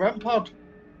the REM pod.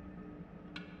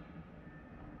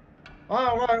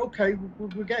 All right, okay,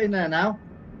 we're getting there now.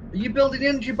 Are you building the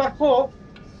energy back up?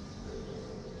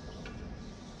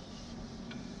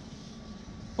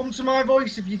 Come to my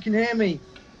voice if you can hear me.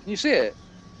 Can you see it?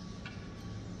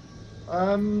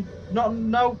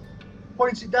 No.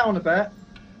 Point it down a bit.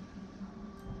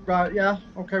 Right, yeah.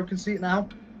 Okay, we can see it now.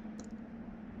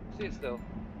 See it still?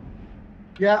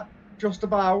 Yeah, just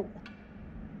about.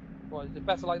 What, is it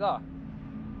better like that?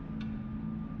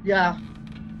 Yeah.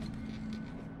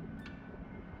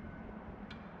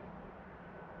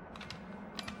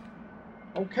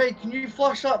 Okay, can you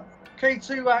flash that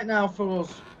K2 right now for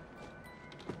us?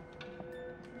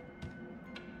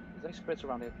 There's any spirits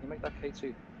around here. Can you make that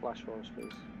K2 flash for us,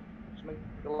 please? Just make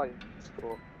the lights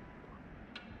go up.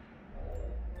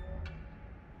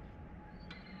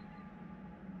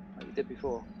 Like you did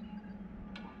before.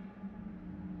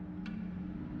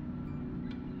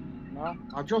 No?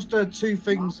 I just heard two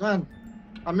things then.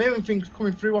 I'm hearing things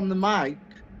coming through on the mic.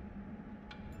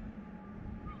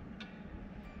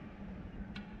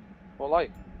 What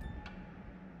light?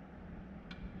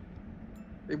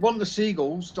 It wasn't the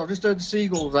seagulls. I just heard the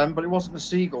seagulls then, but it wasn't the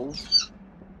seagulls.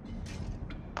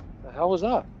 The hell was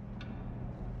that?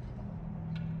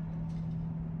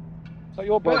 Is that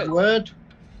your bird? Word.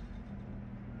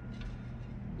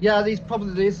 Yeah, these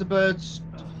probably is the birds.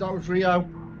 That was Rio.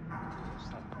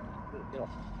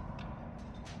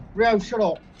 Rio, shut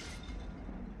up.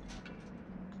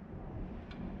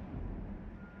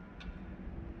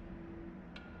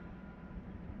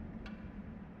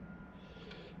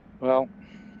 Well.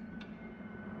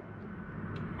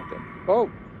 Okay.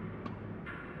 Oh!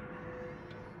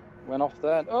 Went off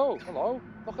there. Oh, hello.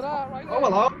 Look at that right there. Oh,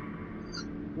 hello.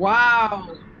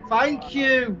 Wow. Thank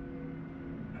you.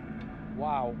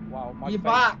 Wow, wow. You're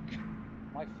back.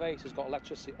 My face has got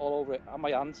electricity all over it, and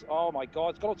my hands. Oh my God,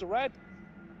 it's gone up to red.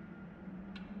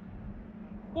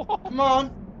 Come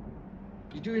on.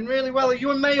 You're doing really well. Are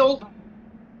you a male?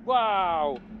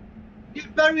 Wow. You're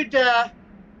buried there.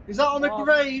 Is that on a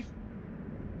grave?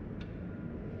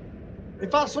 If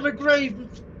that's on a grave,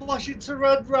 flash it to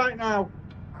red right now.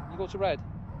 You go to red.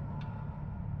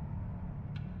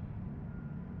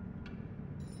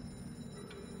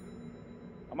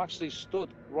 I'm actually stood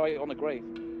right on a grave.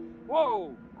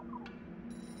 Whoa!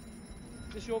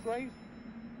 Is this your grave?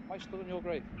 Am I stood on your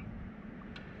grave?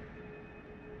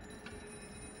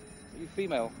 Are you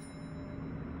female?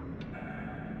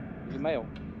 Are you male?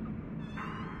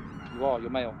 You are, you're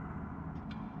male.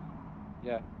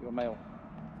 Yeah, you're a male.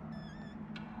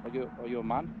 Are you a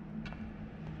man?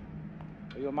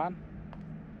 Are you a man?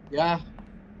 Yeah.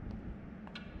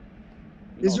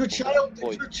 Is there a child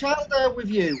there with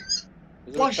you?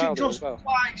 Is there a child here just as well?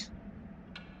 twice.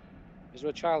 Is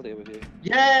there a child here with you?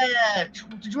 Yeah.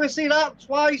 Did you see that?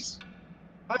 Twice.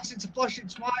 I asked it to flash it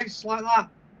twice, like that.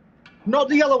 Not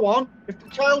the yellow one. If the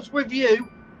child's with you,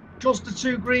 just the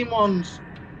two green ones.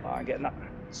 Oh, I'm getting that.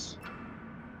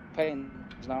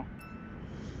 Pains now.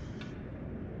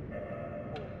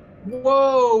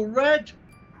 Whoa, red.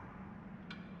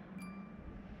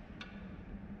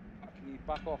 Can you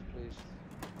back off, please?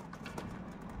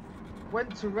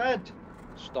 Went to red.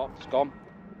 Stop, it's gone.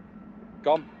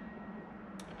 Gone.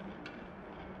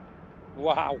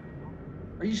 Wow.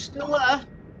 Are you still there?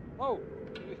 Oh.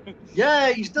 Yeah,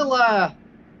 you're still there.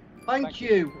 Thank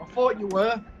you. I thought you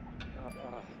were.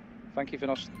 Thank you for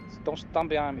not. Don't stand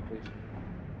behind me, please.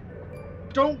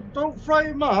 Don't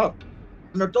frighten Mark.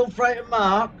 No, don't frighten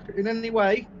Mark in any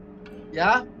way.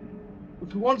 Yeah?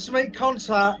 If you want to make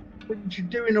contact, which you're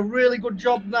doing a really good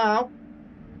job now,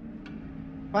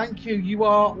 thank you. You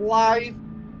are live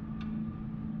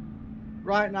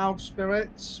right now,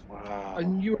 spirits. Wow.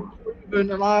 And you are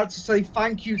proven, and I'd like to say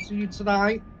thank you to you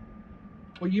tonight.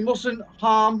 But you mustn't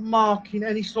harm Mark in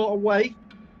any sort of way.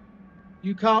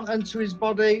 You can't enter his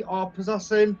body or possess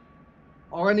him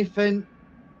or anything.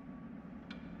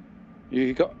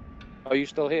 Are you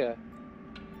still here?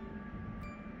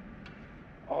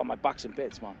 Oh, my back's in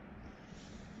bits, man.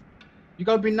 You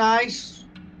gotta be nice.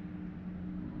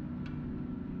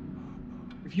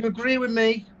 If you agree with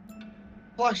me,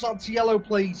 flash that to yellow,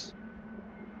 please.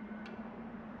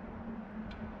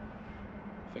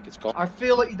 I think it's gone. I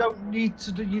feel like you don't need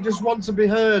to do, you just want to be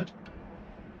heard.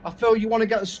 I feel you want to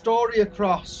get a story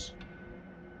across.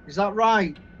 Is that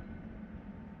right?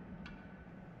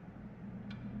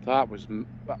 That was...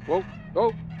 Whoa,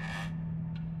 whoa.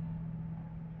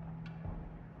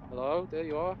 Hello, there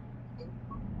you are.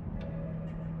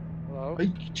 Hello.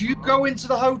 Do you go into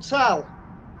the hotel?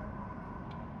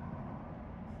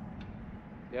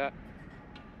 Yeah.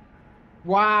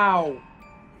 Wow.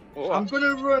 What? I'm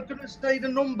gonna say the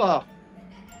number.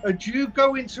 Do you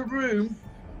go into room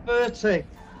 30?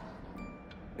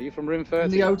 Are you from room 30?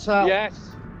 In the hotel?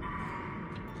 Yes.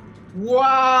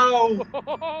 Wow.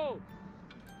 Whoa,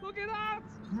 look at that.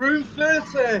 Room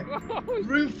 30.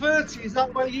 Room 30. Is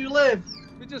that where you live?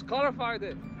 We just clarified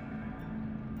it.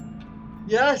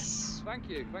 Yes. Thank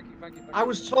you. I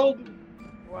was told.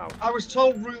 Wow. I was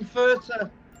told room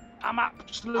 30. I'm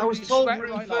absolutely. I was told sweating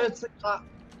room right 30.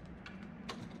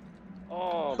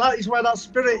 Oh. That is where that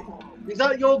spirit. Is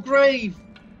that your grave?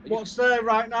 What's there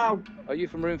right now? Are you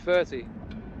from room 30?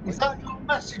 Is that your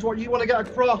message? What you want to get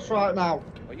across right now?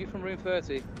 Are you from room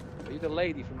 30? Are you the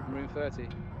lady from room 30? Or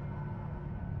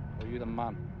are you the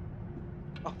man?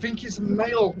 I think it's a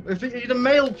male. If it's a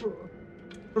male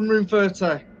from room 30.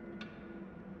 I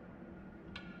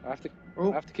have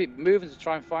to keep moving to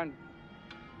try and find.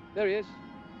 There he is.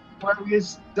 Where he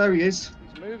is? There he is.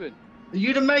 He's moving. Are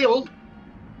you the male?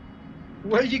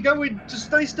 Where are you going? Just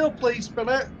stay still, please,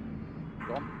 Spirit.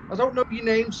 Gone. I don't know your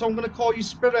name, so I'm going to call you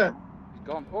Spirit. He's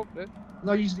gone. Oh, there.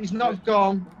 No, he's not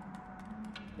gone.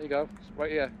 There you go. It's right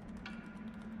here.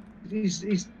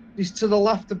 He's to the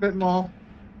left a bit more.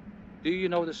 Do you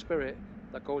know the spirit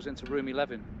that goes into room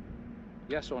 11?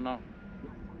 Yes or no?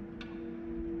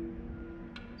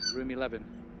 Room 11.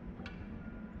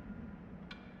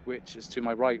 Which is to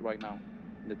my right now,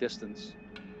 in the distance.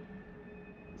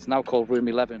 It's now called room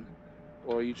 11.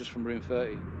 Or are you just from room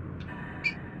 30?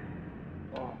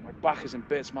 Oh, my back is in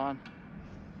bits, man.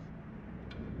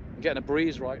 I'm getting a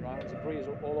breeze right now. There's a breeze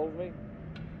all over me.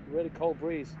 A really cold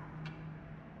breeze.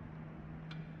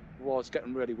 Whoa, it's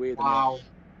getting really weird. Wow.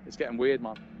 It's getting weird,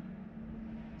 man.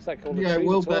 It's like all the trees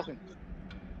are talking.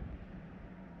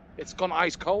 It's gone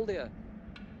ice cold here.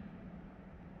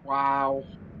 Wow.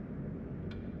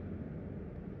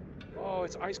 Oh,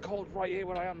 it's ice cold right here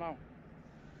where I am now.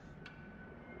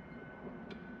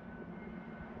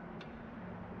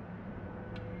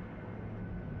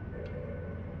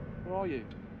 Where are you?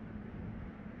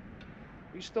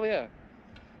 Are you still here?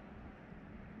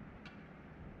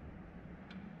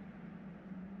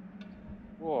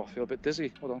 Whoa, I feel a bit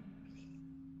dizzy. Hold on.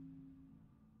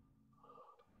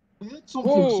 I heard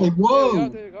something say whoa.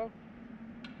 There you go.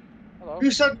 Hello.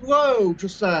 Who said whoa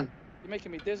just then? You're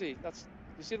making me dizzy.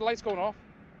 You see the lights going off?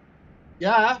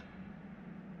 Yeah.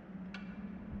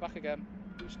 Back again.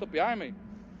 You stood behind me.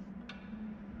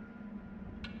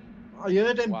 I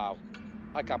heard him. Wow.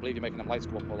 I can't believe you're making them lights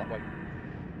go up all that way.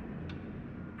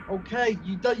 Okay,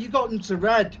 you got them to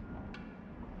red.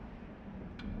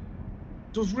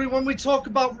 When we talk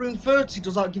about room 30,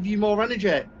 does that give you more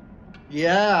energy?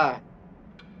 Yeah.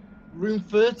 Room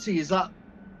 30, is that...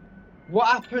 What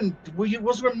happened?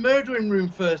 Was there a murder in room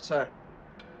 30?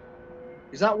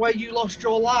 Is that where you lost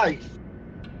your life?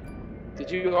 Did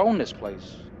you own this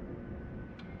place?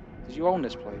 Did you own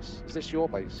this place? Is this your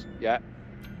base? Yeah.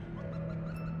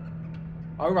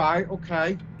 All right,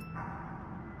 okay.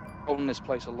 Owned this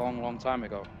place a long, long time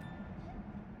ago.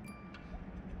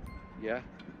 Yeah.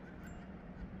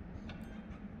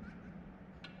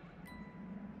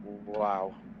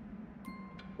 Wow.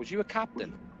 Was you a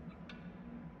captain?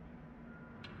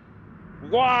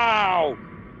 Wow!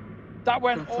 That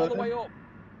went all the way up.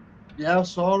 Yeah, I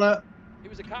saw that. He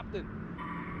was a captain.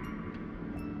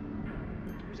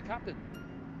 He was a captain.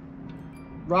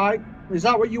 Right. Is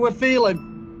that what you were feeling?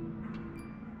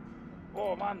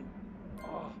 Oh, man.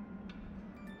 Oh.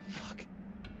 Fuck.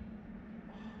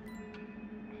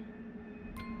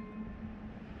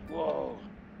 Whoa.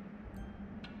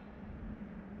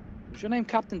 Was your name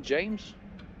Captain James?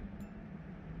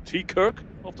 T. Kirk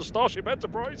of the Starship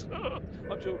Enterprise?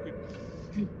 I'm joking.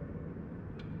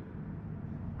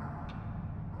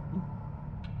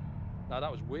 No, that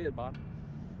was weird, man.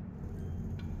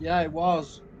 Yeah, it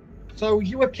was. So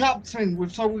you were captain.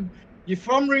 You're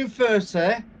from room 30.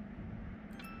 Yeah.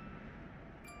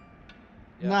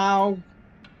 Now.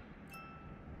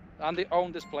 And they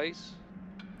owned this place.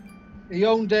 He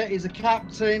owned it. He's a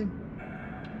captain.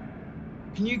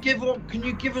 Can you give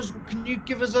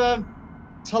us a...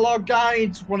 Tell our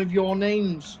guides one of your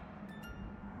names.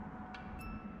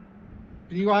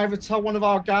 Can you either tell one of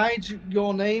our guides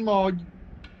your name or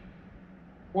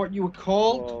what you were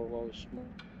called? Whoa,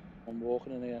 I'm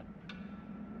walking in here.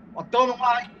 I don't know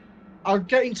why. I'm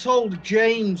getting told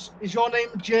James. Is your name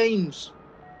James?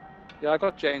 Yeah, I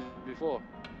got James before.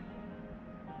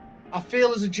 I feel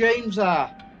there's a James there.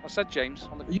 I said James.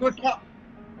 Are you a cap?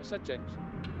 I said James.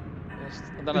 Yes.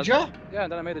 And then Did you? Yeah,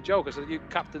 and then I made a joke. I said, you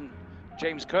Captain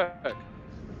James Kirk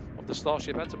of the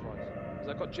Starship Enterprise.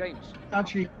 Because I got James.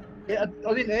 Actually, yeah,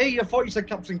 I didn't hear you. I thought you said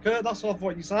Captain Kirk. That's all I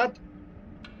thought you said.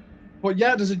 But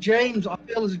yeah, there's a James. I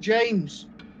feel there's a James.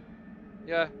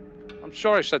 Yeah, I'm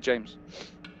sure I said James.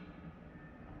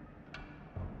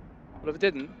 But if it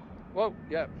didn't, well,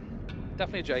 yeah,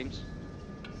 definitely a James.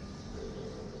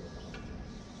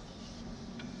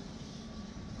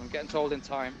 I'm getting told in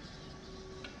time.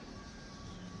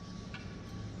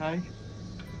 Okay.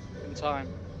 In time.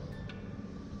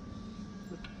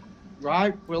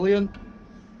 Right, brilliant.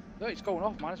 No, it's going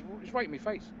off, man. It's right in my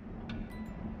face.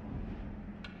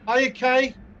 Are you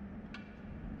okay?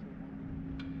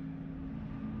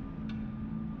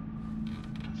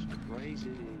 That's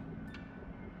crazy.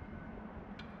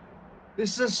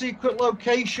 This is a secret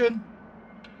location.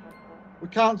 We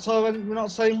can't tell anyone. We're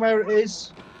not saying where it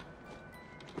is.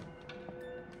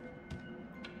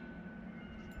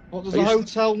 But there's a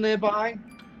hotel nearby.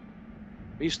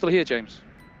 Are you still here, James?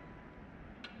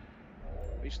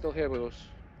 Are you still here with us?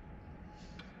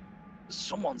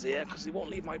 Someone's here because they won't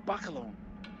leave my back alone.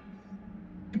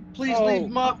 Please leave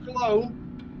Mark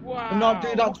alone. Wow. And not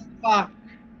do that to the back.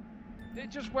 It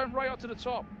just went right up to the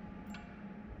top.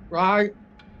 Right.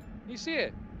 You see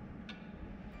it?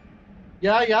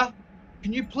 Yeah, yeah.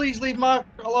 Can you please leave Mark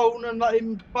alone and let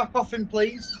him back off him,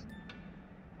 please?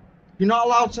 You're not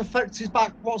allowed to affect his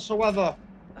back whatsoever.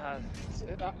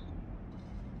 That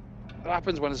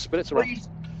happens when the spirits are around.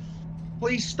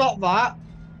 Please stop that.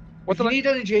 If you need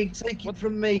energy, take it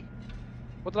from me.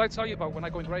 What did I tell you about when I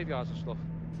go in graveyards and stuff?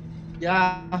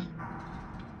 Yeah.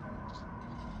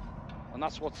 And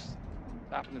that's what's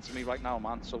happening to me right now,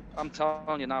 man. So I'm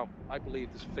telling you now, I believe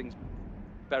there's things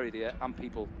buried here and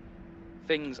people.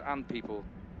 Things and people.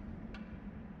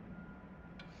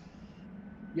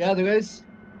 Yeah, there is.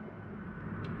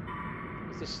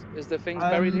 Is there things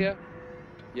buried here?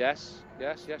 Yes,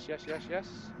 yes, yes, yes, yes, yes.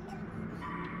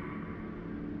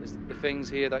 Is the things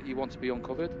here that you want to be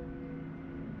uncovered?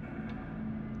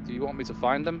 Do you want me to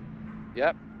find them?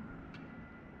 Yep.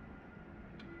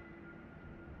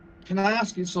 Can I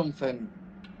ask you something?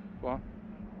 What?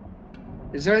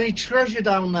 Is there any treasure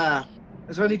down there?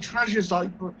 Is there any treasures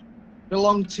that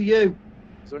belong to you?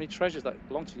 Is there any treasures that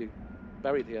belong to you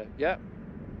buried here? Yep.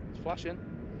 It's flashing.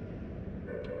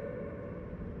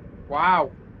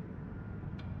 Wow.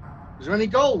 Is there any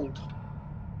gold?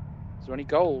 Is there any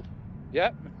gold?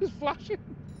 Yep. It's flashing.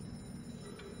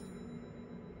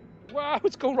 Wow,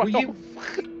 it's going right off.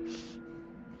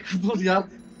 Bloody hell.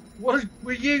 What,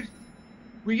 were you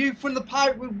from the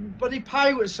pirate with bloody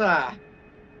pirates there?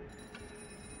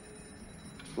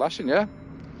 Flashing, yeah.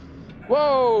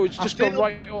 Whoa, it's just gone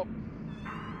right up.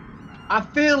 I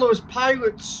feel there was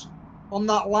pirates on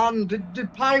that land.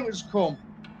 Did pirates come?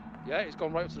 Yeah, it's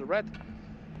gone right up to the red.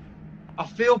 I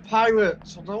feel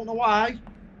pirates. I don't know why.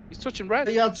 He's touching red.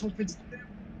 He had something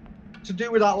to do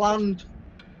with that land.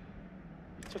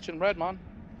 He's touching red, man.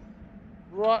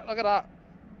 Right, look at that.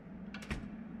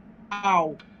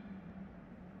 Wow.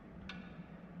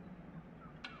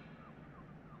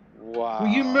 Wow. Were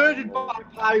you murdered by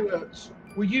pirates?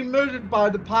 Were you murdered by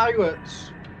the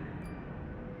pirates?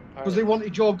 Because they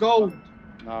wanted your gold?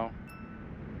 No.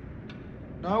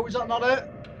 No, is that not it?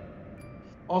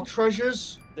 Or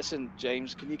treasures? Listen,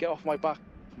 James, can you get off my back,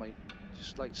 mate?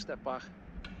 Just like step back.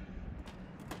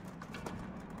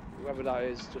 Whoever that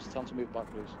is, just tell him to move back,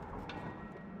 please.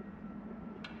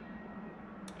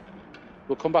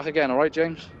 We'll come back again, all right,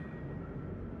 James?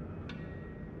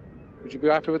 Would you be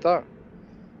happy with that?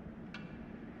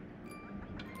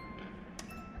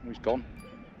 Oh, he's gone.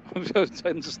 I'm just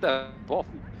trying to step off.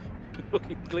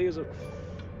 Looking clear as a...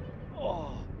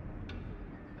 Oh.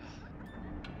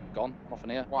 Gone, off in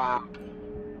here. Wow.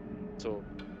 So...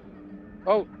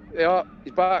 Oh, yeah,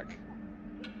 he's back.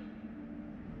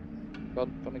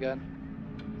 Gone again.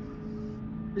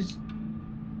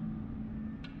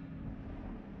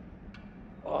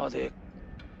 Oh, the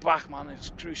back, man, it's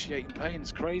excruciating pain.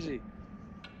 It's crazy.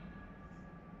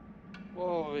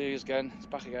 Whoa, here he is again. It's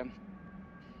back again.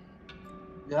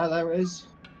 Yeah, there it is.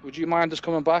 Would you mind us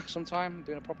coming back sometime,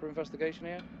 doing a proper investigation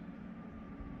here?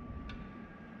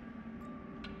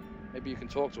 Maybe you can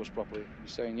talk to us properly. You're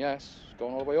saying yes, it's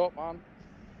going all the way up, man.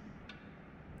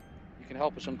 You can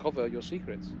help us uncover your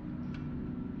secrets.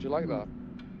 Would you like that?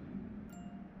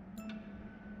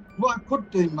 What I could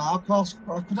do, Mark, I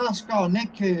could ask our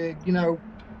Nick, you know,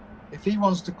 if he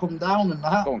wants to come down and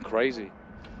that. Going crazy.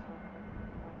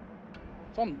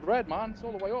 It's on red, man. It's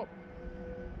all the way up.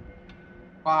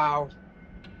 Wow.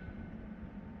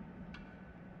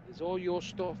 Is all your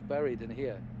stuff buried in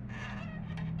here?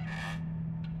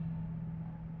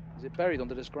 Is it buried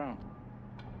under this ground?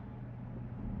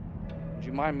 Would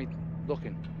you mind me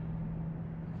looking?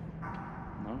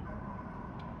 No?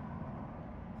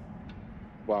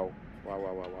 Wow. Wow,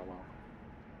 wow, wow, wow, wow.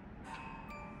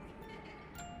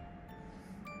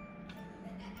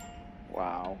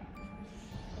 Wow.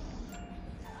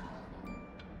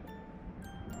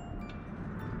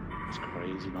 It's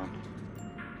crazy, man.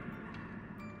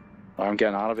 I'm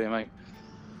getting out of here, mate.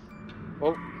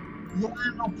 Oh. Yeah,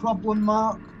 no problem,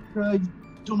 Mark. You've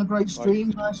done a great stream,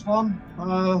 nice one.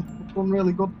 Done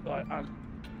really good. Right, I'm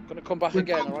gonna come back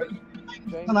again, all right,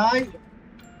 James? Tonight.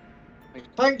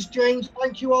 Thanks, James.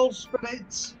 Thank you, all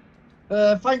spirits.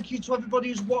 Thank you to everybody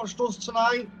who's watched us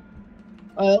tonight.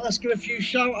 Let's give a few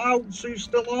shout outs who's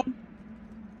still on.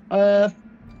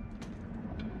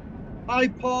 Hi,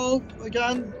 Paul,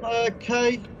 again.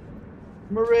 Kay,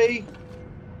 Marie.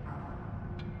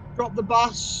 Drop the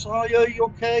bass. Are you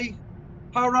okay?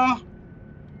 Para.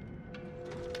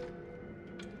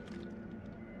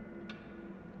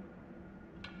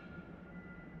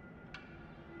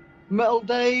 Metal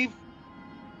Dave.